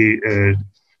the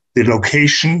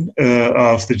location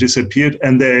of the disappeared,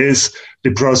 and there is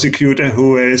the prosecutor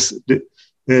who has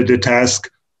the task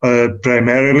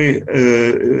primarily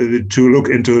to look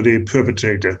into the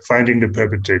perpetrator, finding the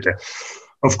perpetrator.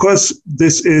 Of course,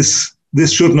 this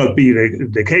should not be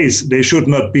the case. They should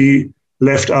not be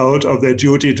left out of their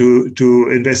duty to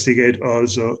investigate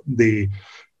also the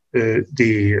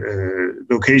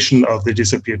location of the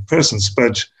disappeared persons.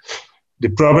 But the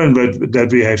problem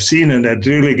that we have seen, and that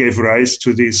really gave rise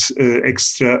to these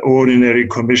extraordinary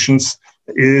commissions,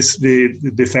 is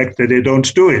the fact that they don't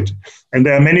do it. And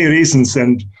there are many reasons,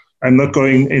 and I'm not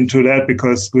going into that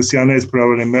because Luciana is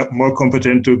probably more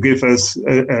competent to give us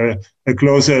a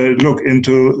closer look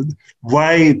into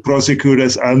why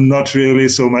prosecutors are not really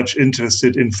so much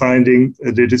interested in finding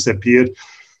the disappeared.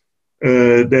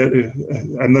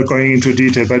 I'm not going into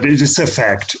detail, but it is a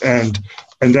fact, and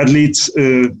that leads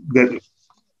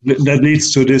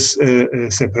to this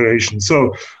separation.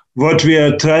 So what we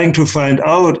are trying to find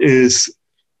out is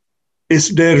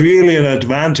there really an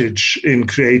advantage in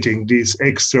creating these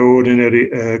extraordinary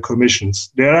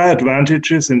commissions? There are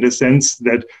advantages in the sense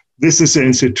that this is an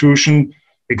institution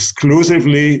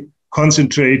exclusively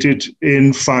concentrated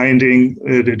in finding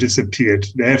the disappeared.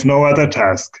 They have no other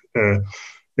task.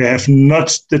 They have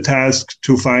not the task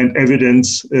to find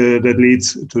evidence that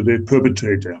leads to the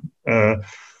perpetrator.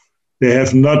 They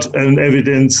have not an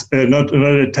evidence, not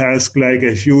a task like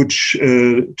a huge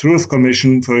truth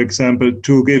commission, for example,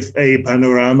 to give a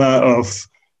panorama of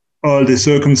all the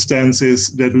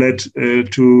circumstances that led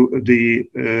to the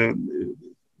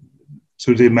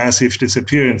massive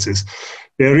disappearances.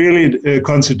 They're really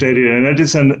concentrated, and that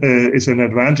is an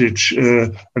advantage,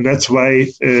 and that's why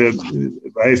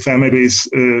families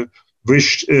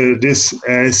wished this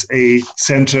as a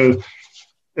central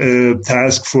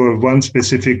task for one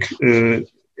specific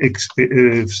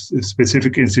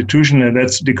institution, and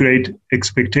that's the great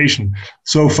expectation.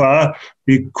 So far,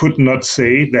 we could not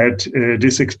say that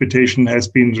this expectation has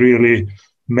been really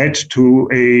met to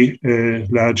a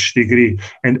large degree.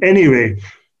 And anyway,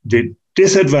 the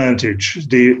disadvantage,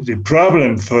 the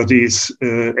problem for these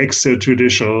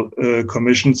extrajudicial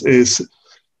commissions is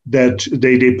that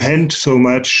they depend so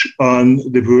much on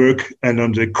the work and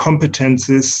on the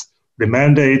competences, the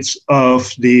mandates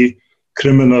of the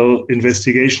criminal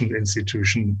investigation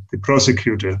institution, the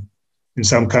prosecutor. In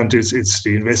some countries, it's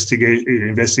the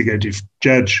investigative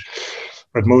judge,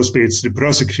 but mostly it's the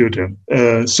prosecutor.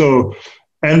 So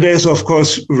And there's, of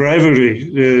course,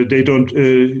 rivalry. They don't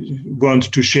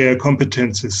want to share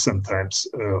competences sometimes,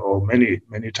 or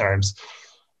many times.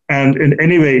 And in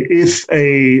any way, if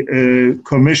a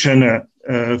commissioner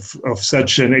of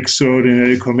such an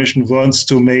extraordinary commission wants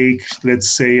to make, let's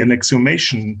say, an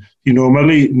exhumation, he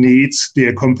normally needs the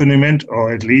accompaniment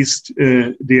or at least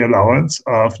the allowance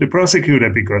of the prosecutor,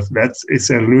 because that is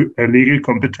a legal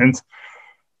competence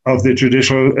of the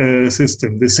judicial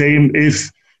system. The same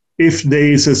if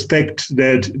they suspect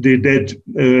that the dead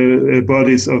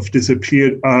bodies of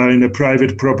disappeared are in a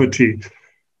private property,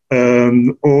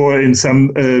 or in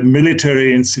some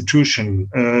military institution.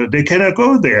 They cannot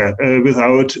go there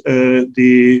without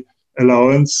the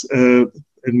allowance and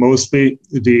mostly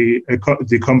the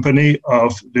company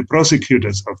of the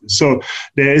prosecutor's office. So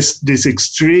there is this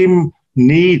extreme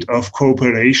need of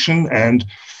cooperation, and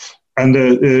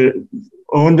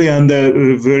only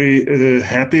under very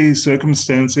happy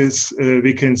circumstances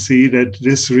we can see that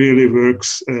this really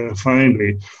works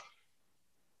finely.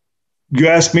 You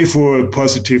asked me for a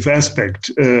positive aspect.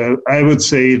 I would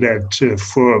say that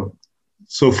for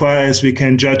so far as we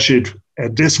can judge it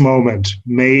at this moment,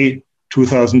 May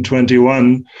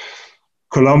 2021,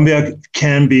 Colombia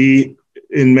can be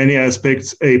in many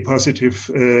aspects a positive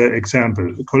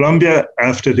example. Colombia,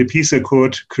 after the Peace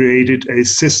Accord, created a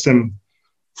system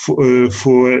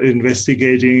for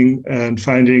investigating and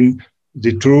finding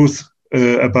the truth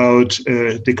about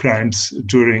the crimes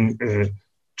during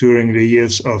the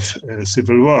years of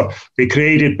civil war. They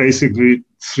created basically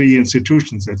three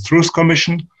institutions: a Truth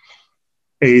Commission,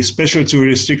 a special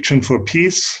jurisdiction for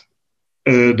peace,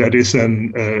 that is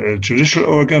a judicial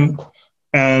organ,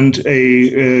 and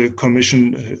a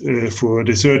commission for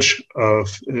the search of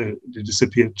the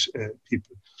disappeared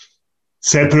people.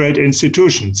 Separate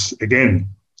institutions, again,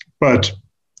 but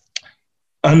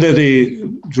under the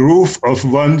roof of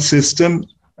one system.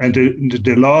 And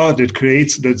the law that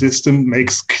creates the system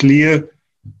makes clear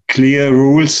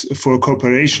rules for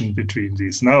cooperation between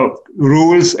these. Now,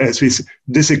 rules,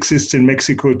 this exists in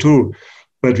Mexico too,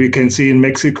 but we can see in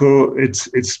Mexico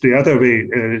it's the other way.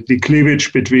 The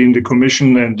cleavage between the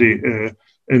commission and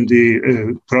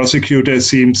the prosecutor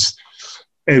seems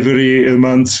every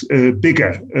month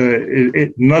bigger.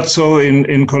 Not so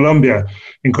in Colombia.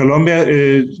 In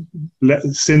Colombia,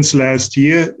 since last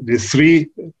year,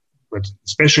 but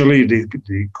especially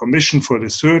the Commission for the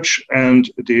Search and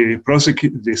the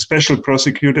special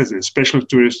prosecutors, the special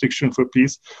jurisdiction for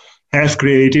peace, have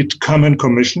created common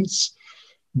commissions.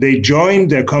 They join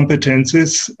their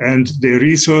competences and their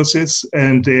resources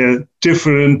and their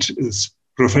different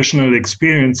professional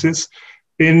experiences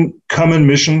in common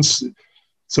missions.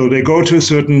 So they go to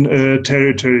certain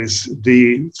territories.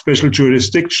 The special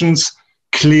jurisdictions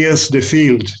clears the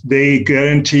field. They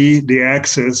guarantee the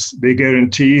access. They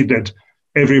guarantee that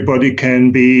everybody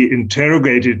can be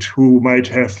interrogated who might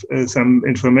have some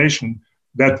information.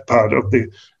 That part of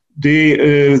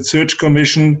the search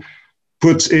commission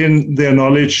puts in their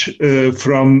knowledge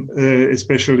from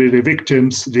especially the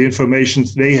victims, the information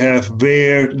they have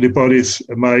where the bodies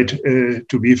might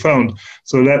to be found.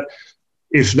 So that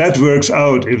if that works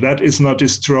out, if that is not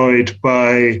destroyed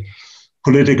by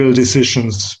political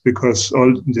decisions, because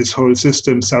this whole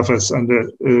system suffers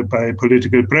by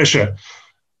political pressure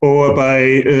or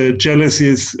by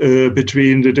jealousies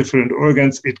between the different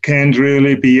organs, it can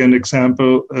really be an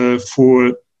example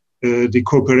for the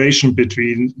cooperation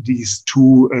between these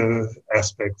two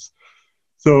aspects.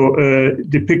 So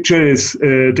the picture is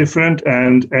different,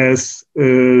 and as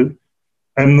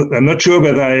I'm not sure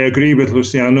whether I agree with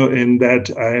Luciano in that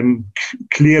I'm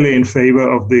clearly in favor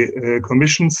of the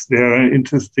commissions. They are an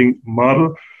interesting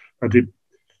model,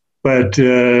 but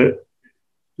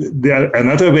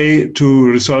another way to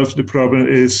resolve the problem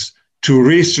is to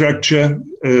restructure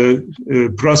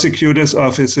prosecutors'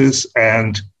 offices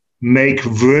and make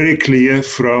very clear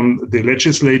from the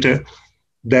legislator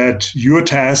that your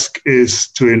task is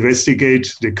to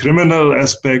investigate the criminal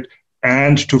aspect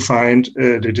and to find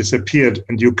the disappeared.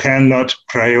 And you cannot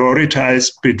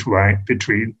prioritize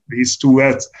between these two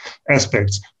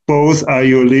aspects. Both are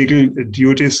your legal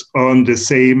duties on the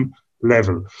same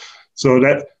level.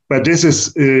 But this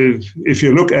is, if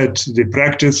you look at the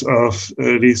practice of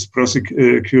these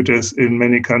prosecutors in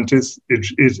many countries, it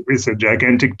is a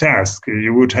gigantic task.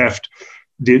 You would have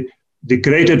the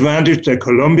great advantage that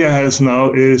Colombia has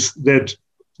now is that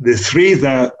the three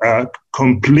that are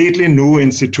completely new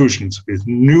institutions with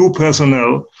new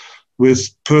personnel, with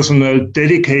personnel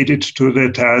dedicated to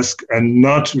their task and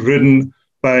not ridden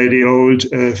by the old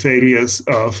failures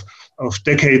of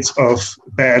decades of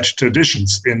bad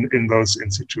traditions in those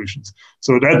institutions.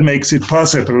 So that makes it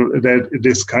possible that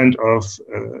this kind of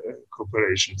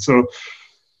cooperation. So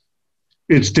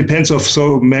it depends of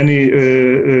so many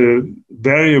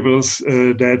variables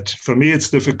that for me it's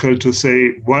difficult to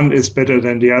say one is better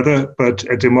than the other, but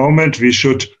at the moment we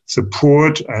should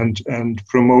support and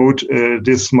promote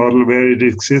this model where it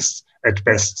exists at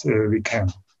best we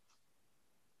can.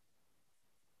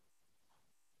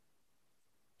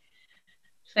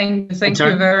 Thank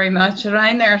you very much,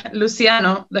 Rainer.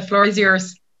 Luciano, the floor is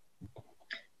yours.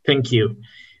 Thank you.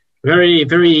 Very,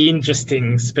 very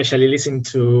interesting, especially listening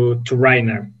to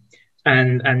Rainer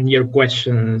and your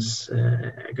questions,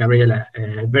 Gabriela.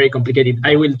 Very complicated.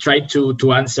 I will try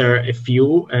to answer a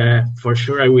few. For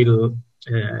sure, I will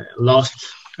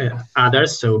lost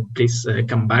others, so please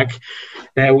come back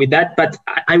with that. But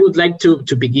I would like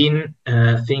to begin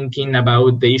thinking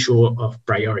about the issue of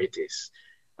priorities.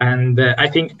 And I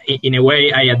think, in a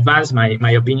way, I advance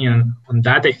my opinion on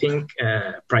that. I think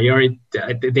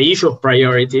the issue of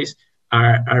priorities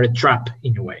are a trap,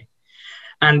 in a way.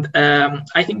 And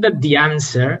I think that the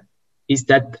answer is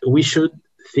that we should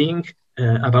think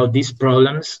about these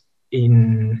problems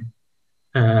in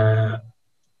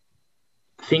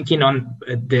thinking on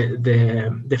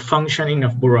the functioning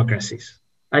of bureaucracies.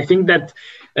 I think that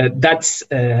that's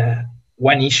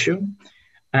one issue.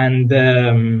 And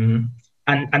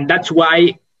that's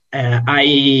why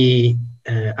I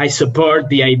support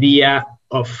the idea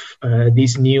of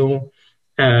these new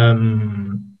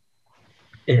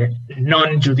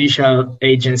non-judicial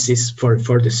agencies for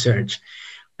the search.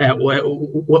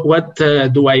 What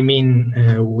do I mean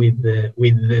with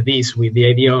the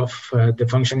idea of the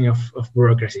functioning of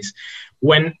bureaucracies?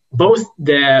 When both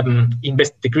the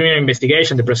criminal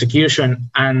investigation, the prosecution,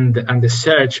 and the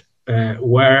search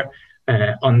were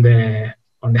on the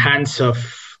hands of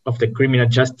the criminal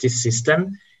justice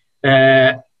system,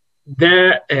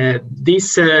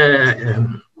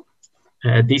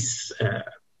 these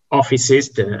offices,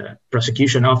 the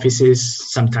prosecution offices,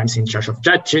 sometimes in charge of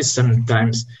judges,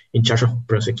 sometimes in charge of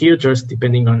prosecutors,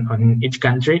 depending on each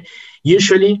country,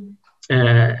 usually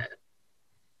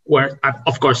were,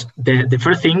 of course, the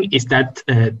first thing is that,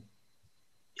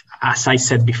 as I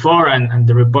said before, and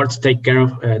the reports takes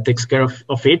care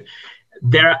of it.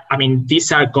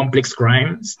 These are complex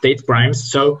crimes, state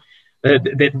crimes. So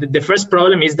the first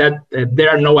problem is that there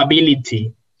are no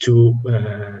ability to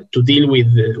deal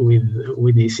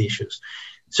with these issues.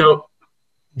 So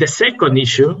the second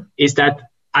issue is that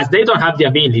as they don't have the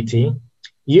ability,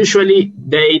 usually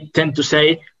they tend to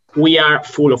say, we are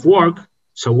full of work,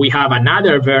 so we have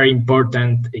another very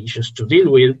important issues to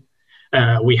deal with.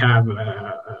 We have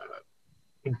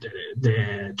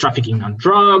the trafficking on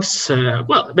drugs,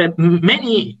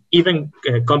 many even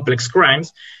complex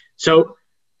crimes. So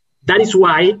that is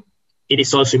why it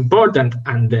is also important,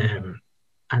 and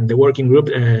the working group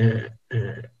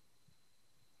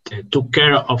took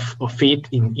care of it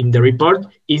in the report,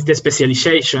 is the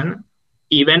specialization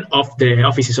even of the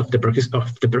offices of the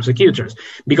prosecutors.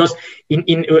 Because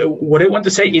in what I want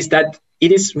to say is that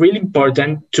it is really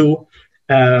important to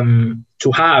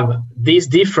have these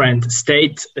different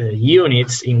state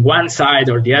units in one side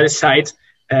or the other side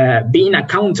being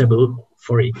accountable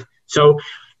for it. So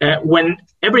when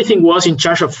everything was in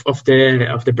charge of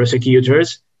the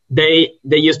prosecutors, they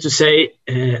used to say,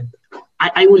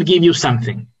 I will give you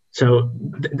something. So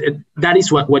that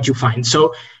is what you find.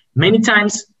 So many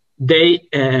times they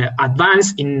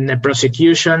advance in the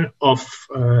prosecution of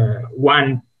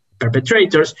one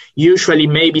perpetrators, usually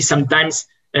maybe sometimes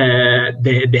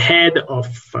the head of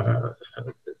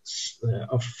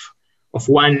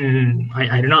one,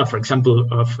 I don't know, for example,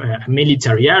 of a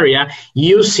military area,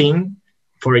 using,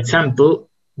 for example,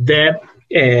 the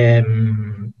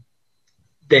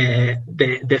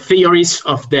theories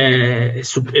of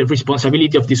the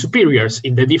responsibility of the superiors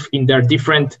in their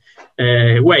different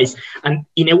ways, and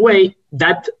in a way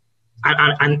that,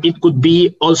 and it could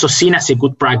be also seen as a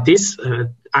good practice,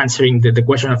 answering the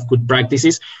question of good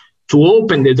practices, to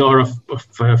open the door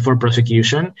for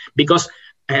prosecution, because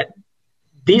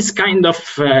this kind of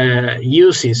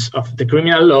uses of the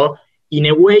criminal law in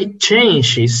a way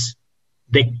changes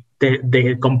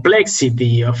the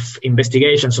complexity of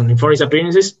investigations on foreign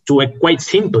disappearances to a quite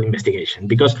simple investigation,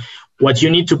 because what you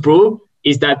need to prove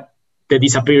is that the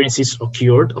disappearances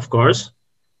occurred, of course,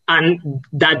 and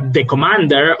that the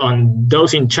commander on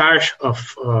those in charge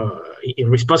of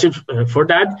responsible for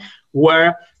that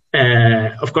were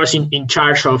of course in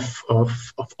charge of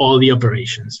all the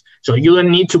operations. So you don't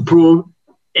need to prove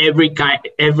every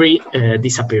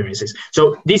disappearances.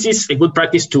 So this is a good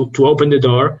practice to open the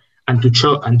door. and to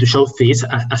show this,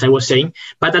 as I was saying.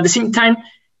 But at the same time,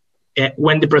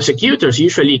 when the prosecutors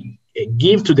usually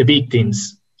give to the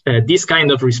victims these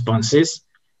kind of responses,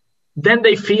 then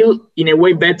they feel in a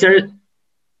way better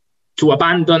to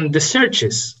abandon the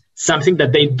searches, something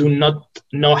that they do not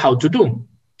know how to do.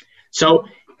 So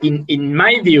in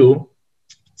my view,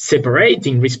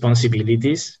 separating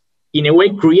responsibilities in a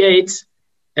way creates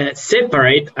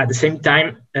separate, at the same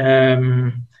time,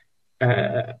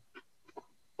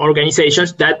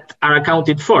 organizations that are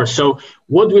accounted for. So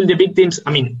what will the victims,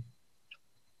 I mean,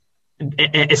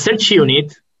 a search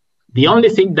unit, the only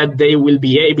thing that they will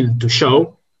be able to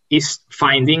show is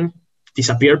finding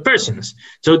disappeared persons.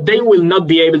 So they will not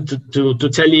be able to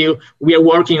tell you, we are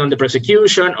working on the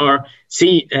prosecution, or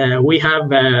see, we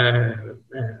have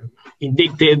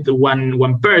indicted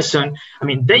one person. I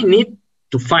mean, they need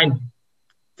to find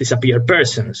disappeared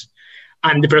persons.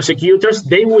 And the prosecutors,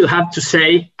 they will have to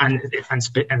say, and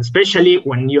especially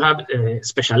when you have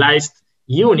specialized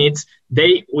units,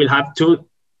 they will have to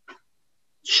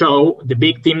show the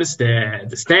victims,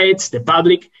 the states, the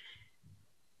public,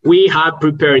 we have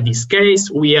prepared this case,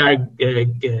 we are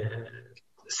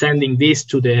sending this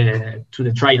to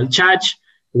the trial judge,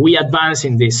 we advance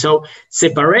in this. So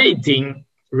separating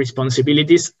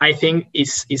responsibilities, I think,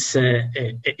 is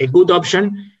a good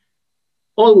option,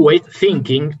 always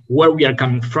thinking where we are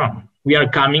coming from. We are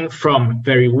coming from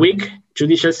very weak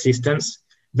judicial systems,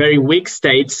 very weak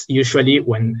states, usually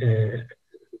when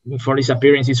for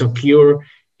disappearances occur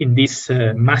in these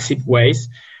massive ways.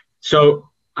 So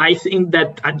I think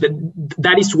that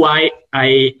that is why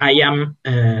I am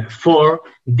for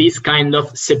this kind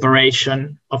of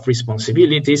separation of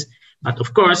responsibilities. But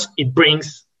of course, it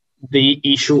brings the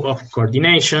issue of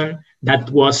coordination. That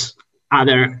was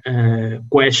other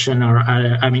question, or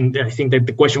I mean, I think that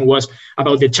the question was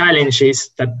about the challenges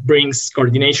that brings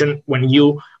coordination when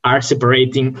you are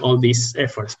separating all these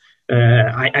efforts.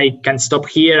 I can stop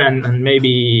here and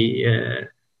maybe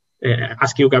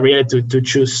ask you, Gabriele, to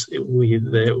choose with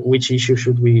which issue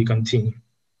should we continue.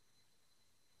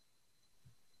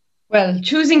 Well,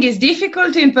 choosing is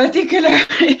difficult, in particular,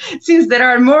 since there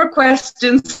are more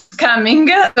questions coming.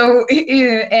 So,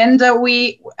 and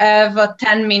we have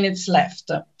 10 minutes left.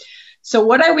 So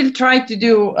what I will try to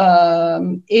do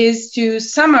is to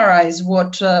summarize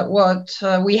what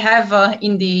we have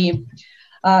in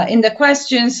the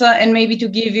questions, and maybe to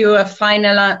give you a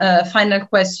final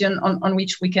question on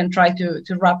which we can try to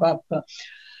wrap up.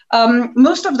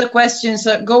 Most of the questions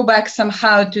go back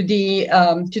somehow to the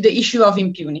issue of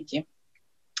impunity,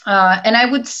 and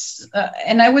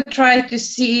I would try to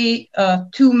see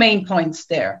two main points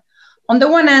there. On the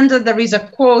one hand, there is a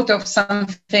quote of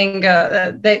something.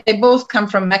 They both come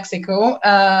from Mexico,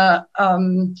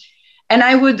 and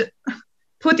I would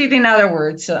put it in other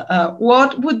words.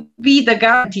 What would be the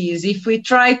guarantees if we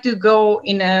try to go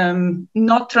in a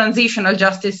not transitional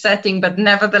justice setting, but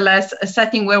nevertheless a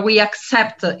setting where we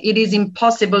accept it is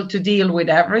impossible to deal with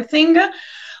everything?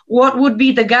 What would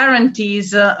be the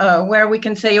guarantees where we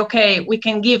can say, okay, we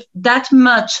can give that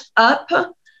much up,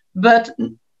 but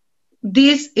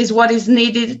this is what is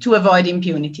needed to avoid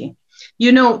impunity?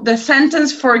 You know, the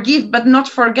sentence forgive but not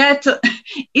forget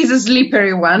is a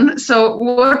slippery one. So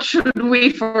what should we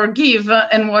forgive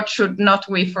and what should not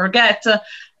we forget?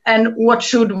 And what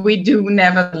should we do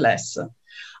nevertheless?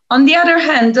 On the other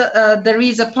hand, there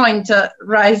is a point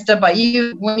raised by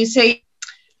you when you say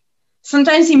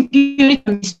sometimes impunity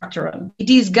is structural. It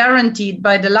is guaranteed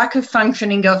by the lack of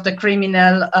functioning of the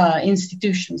criminal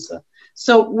institutions.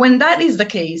 So when that is the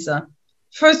case,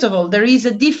 first of all, there is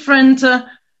a different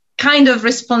kind of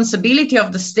responsibility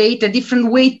of the state, a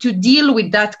different way to deal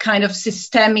with that kind of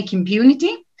systemic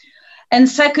impunity. And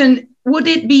second, would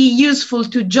it be useful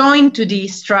to join to the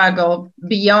struggle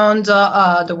beyond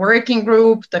the working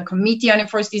group, the Committee on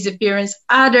Enforced Disappearance,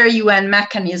 other UN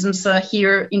mechanisms?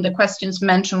 Here in the questions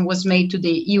mentioned was made to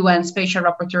the UN Special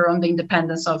Rapporteur on the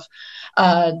independence of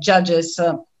judges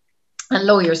and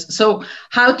lawyers. So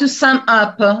how to sum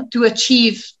up to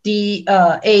achieve the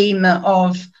aim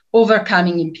of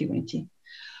overcoming impunity?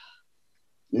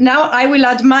 Now I will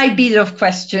add my bit of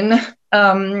question.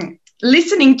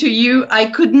 Listening to you, I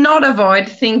could not avoid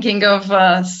thinking of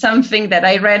something that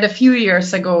I read a few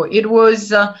years ago. It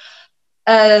was a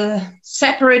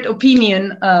separate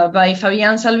opinion by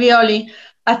Fabian Salvioli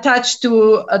attached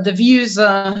to the views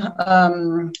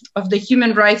of the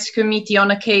Human Rights Committee on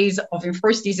a case of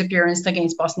enforced disappearance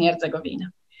against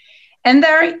Bosnia-Herzegovina. And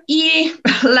there he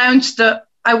launched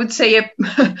I would say a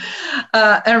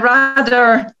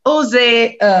rather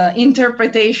osé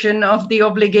interpretation of the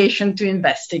obligation to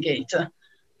investigate.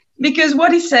 Because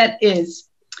what he said is,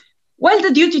 While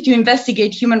the duty to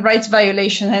investigate human rights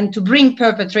violations and to bring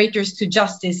perpetrators to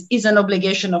justice is an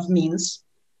obligation of means,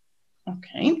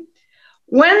 okay,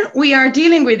 when we are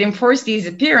dealing with enforced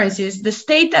disappearances, the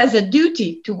state has a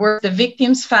duty towards the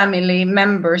victim's family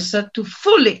members to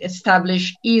fully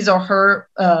establish his or her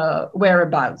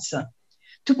whereabouts.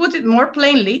 To put it more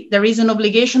plainly, there is an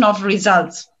obligation of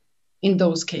results in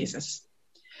those cases.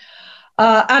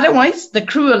 Otherwise, the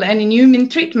cruel and inhuman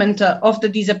treatment of the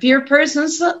disappeared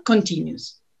persons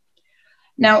continues.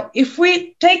 Now, if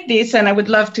we take this, and I would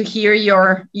love to hear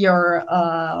your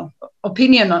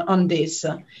opinion on this,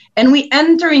 and we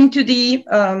enter into the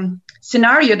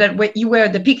scenario that you were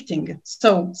depicting.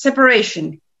 So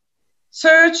separation,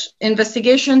 search,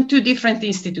 investigation, two different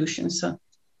institutions.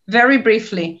 Very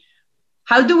briefly,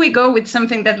 how do we go with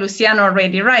something that Luciano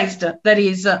already raised, that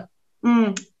is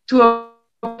to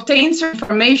obtain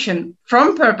information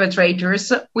from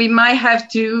perpetrators, we might have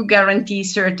to guarantee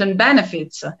certain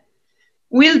benefits.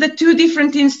 Will the two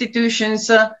different institutions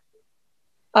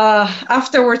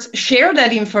afterwards share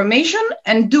that information?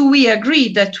 And do we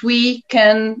agree that we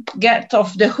can get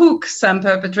off the hook some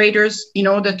perpetrators in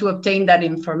order to obtain that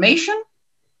information?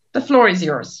 The floor is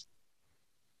yours.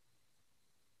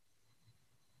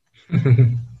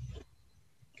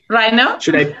 Right now?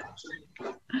 Should I?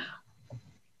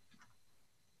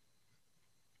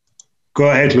 Go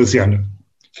ahead, Luciano.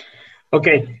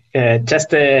 Okay,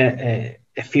 just a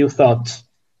few thoughts.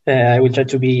 I will try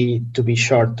to be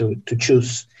short to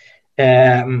choose.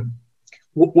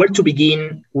 Where to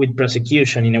begin with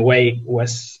prosecution, in a way,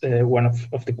 was one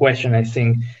of the questions, I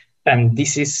think. And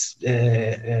this is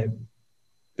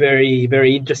very,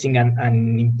 very interesting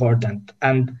and important.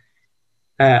 And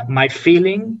my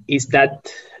feeling is that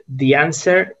the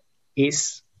answer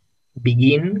is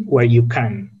begin where you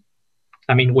can.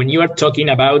 I mean, when you are talking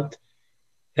about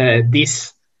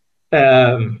this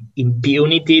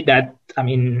impunity that, I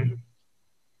mean,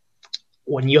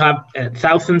 when you have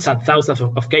thousands and thousands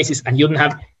of cases and you don't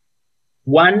have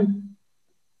one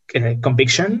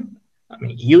conviction, I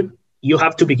mean, you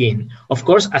have to begin. Of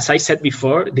course, as I said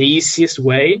before, the easiest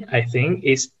way, I think,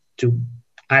 is to,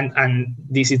 and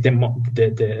this is the more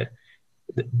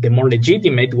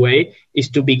legitimate way, is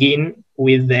to begin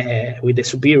with the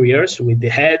superiors, with the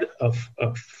head of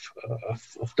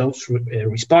those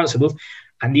responsible.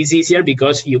 And this is easier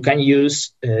because you can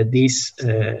use these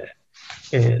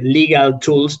legal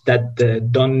tools that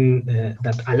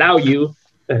that allow you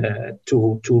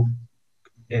to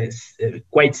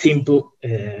quite simple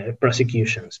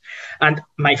prosecutions. And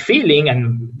my feeling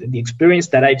and the experience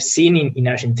that I've seen in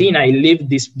Argentina, I lived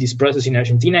this process in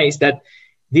Argentina, is that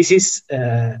this is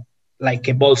like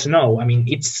a ball snow. I mean,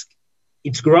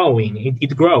 it's growing,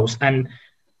 it grows. And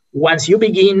once you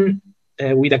begin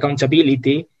with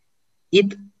accountability,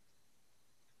 it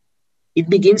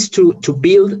begins to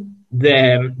build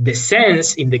the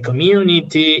sense in the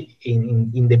community,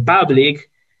 in the public,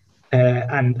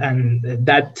 and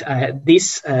that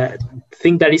this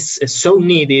thing that is so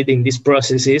needed in these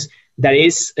processes, that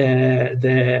is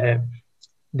the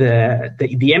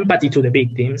empathy to the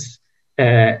victims.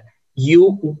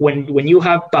 When you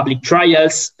have public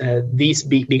trials, these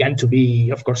began to be,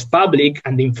 of course, public,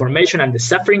 and the information and the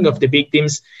suffering of the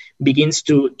victims begins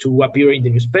to appear in the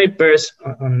newspapers,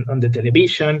 on the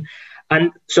television.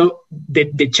 And so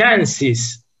the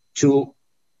chances to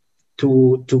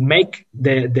make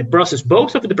the process,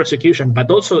 both of the prosecution, but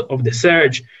also of the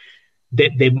search,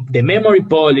 the memory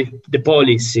the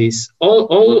policies,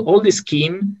 all the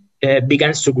scheme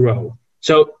begins to grow.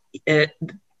 So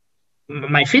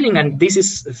my feeling, and this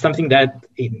is something that,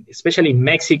 especially in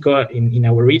Mexico, in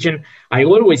our region, I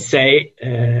always say,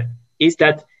 is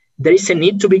that there is a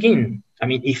need to begin. I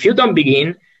mean, if you don't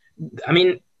begin, I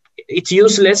mean, it's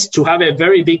useless to have a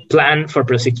very big plan for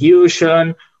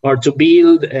prosecution or to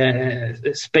build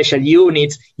special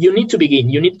units. You need to begin.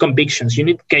 You need convictions. You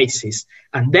need cases,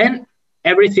 and then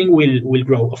everything will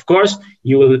grow. Of course,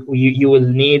 you will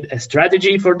need a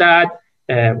strategy for that.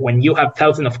 When you have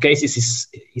thousands of cases,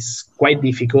 is quite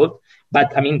difficult.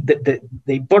 But I mean, the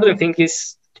important thing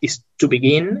is to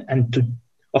begin, and to,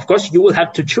 of course, you will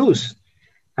have to choose.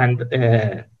 And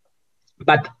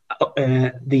but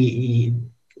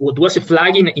what was a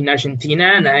flag in Argentina,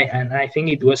 and I think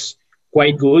it was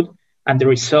quite good, and the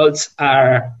results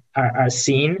are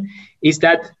seen, is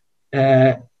that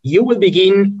you will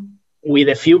begin with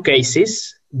a few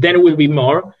cases, there will be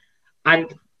more,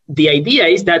 and the idea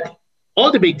is that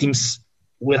all the victims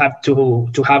will have to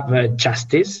have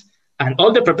justice, and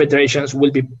all the perpetrations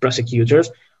will be prosecutors.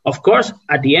 Of course,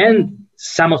 at the end,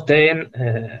 some of them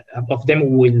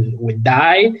will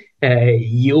die.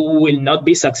 You will not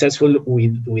be successful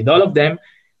with all of them,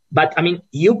 but I mean,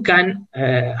 you can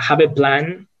have a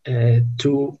plan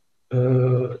to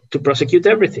prosecute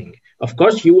everything. Of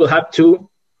course, you will have to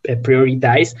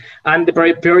prioritize, and the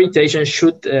prioritization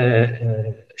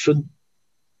should,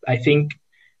 I think,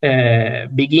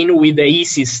 begin with the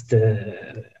easiest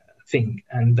thing,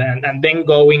 and then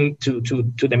going to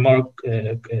the more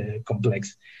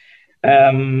complex.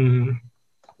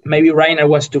 Maybe Rainer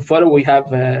wants to follow. We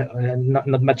have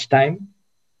not much time.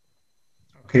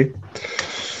 Okay.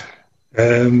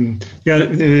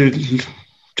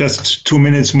 Just 2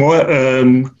 minutes more.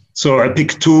 So I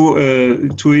picked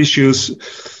two issues.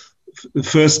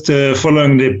 First,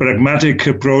 following the pragmatic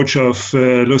approach of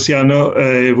Luciano,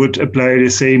 I would apply the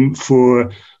same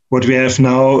for what we have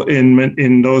now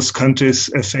in those countries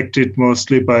affected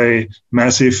mostly by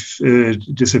massive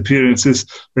disappearances.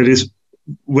 That is,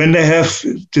 when they have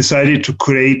decided to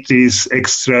create these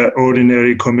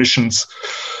extraordinary commissions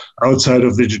outside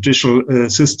of the judicial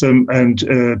system, and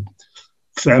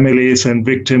families and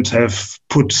victims have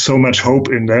put so much hope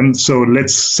in them. So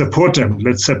let's support them.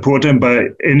 Let's support them by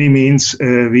any means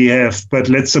we have, but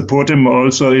let's support them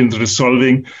also in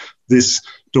resolving this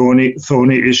thorny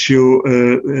issue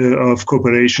of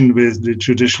cooperation with the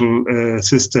judicial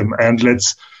system. And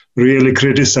let's really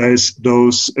criticize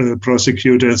those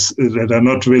prosecutors that are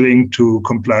not willing to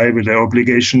comply with their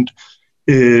obligation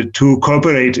to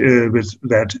cooperate with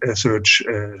that search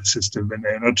system when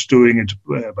they're not doing it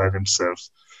by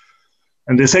themselves.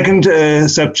 And the second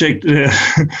subject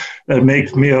that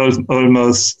makes me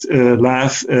almost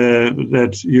laugh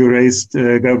that you raised,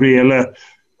 Gabriela,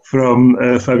 from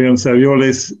Fabian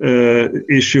Savioli's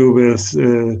issue with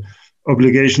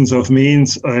obligations of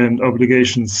means and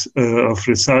obligations of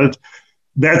result.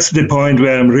 That's the point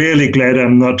where I'm really glad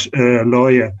I'm not a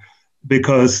lawyer,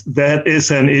 because that is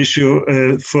an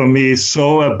issue for me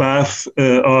so above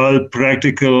all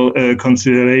practical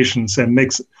considerations, and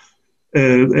makes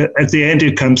at the end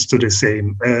it comes to the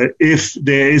same. If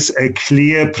there is a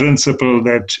clear principle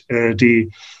that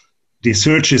the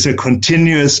search is a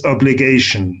continuous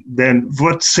obligation, then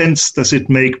what sense does it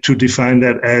make to define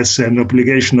that as an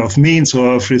obligation of means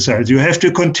or of result? You have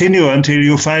to continue until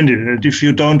you find it, and if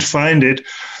you don't find it,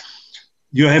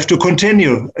 you have to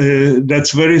continue.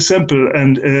 That's very simple.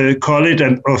 And call it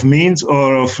of means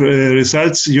or of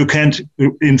results. You can't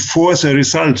enforce a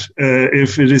result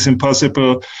if it is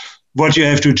impossible. What you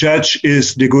have to judge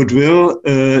is the goodwill,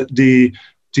 the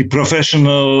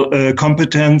professional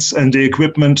competence, and the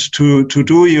equipment to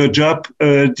do your job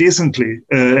decently.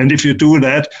 And if you do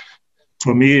that,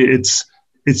 for me,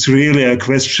 it's really a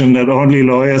question that only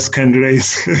lawyers can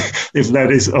raise, if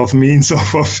that is of means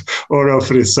or of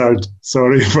result.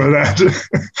 Sorry for that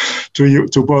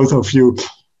to both of you.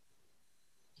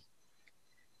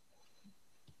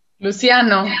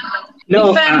 Luciano,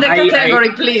 defend the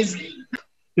category, please.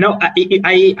 No,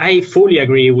 I fully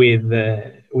agree with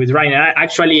Rainer.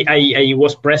 Actually, I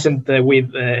was present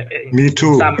with me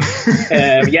too.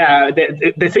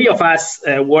 The three of us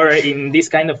were in this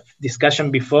kind of discussion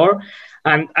before.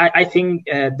 And I think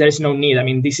there's no need. I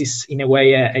mean, this is in a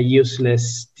way a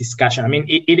useless discussion. I mean,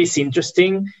 it is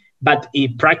interesting, but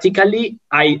practically,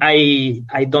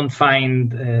 I don't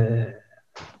find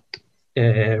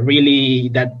really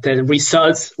that the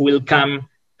results will come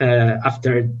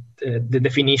after the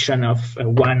definition of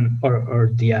one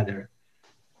or the other.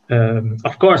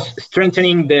 Of course,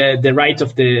 strengthening the rights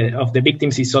of the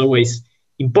victims is always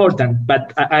important,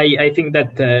 but I think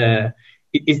that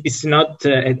it's not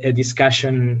a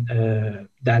discussion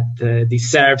that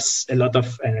deserves a lot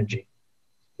of energy,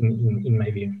 in my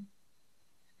view.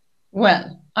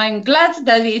 Well, I'm glad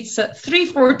that it's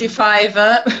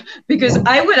 3:45 because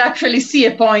I would actually see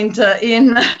a point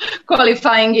in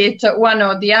qualifying it one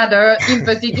or the other, in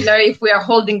particular if we are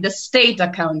holding the state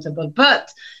accountable.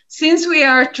 But since we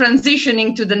are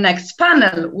transitioning to the next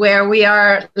panel, where we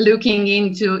are looking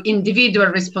into individual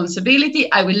responsibility,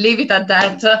 I will leave it at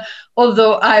that,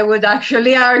 although I would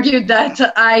actually argue that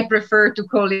I prefer to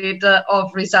call it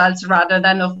of results rather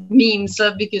than of means,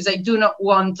 because I do not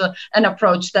want an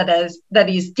approach that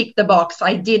is tick the box,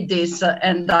 I did this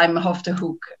and I'm off the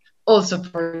hook, also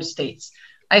for states.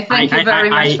 I thank you very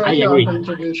much for your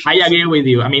contribution. I agree with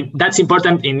you. I mean, that's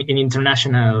important in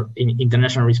international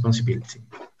responsibility.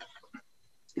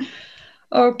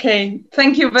 Okay,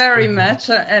 thank you very much.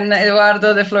 And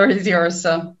Eduardo, the floor is yours.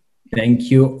 Thank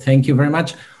you very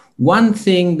much. One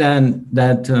thing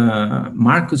that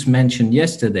Marcus mentioned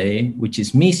yesterday, which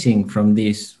is missing from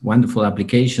this wonderful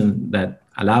application that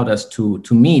allowed us to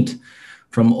meet,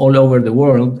 from all over the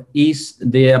world is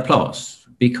the applause,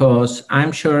 because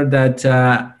I'm sure that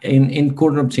in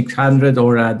Kurnup 600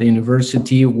 or at the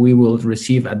university, we will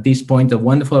receive at this point a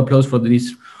wonderful applause for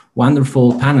these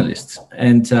wonderful panelists.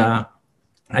 And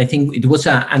I think it was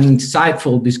an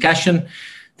insightful discussion.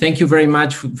 Thank you very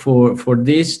much for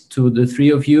this to the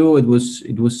three of you. It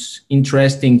was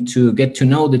interesting to get to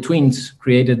know the twins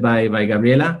created by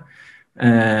Gabriela,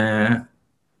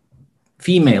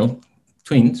 female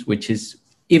twins, which is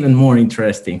even more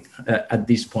interesting at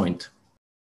this point.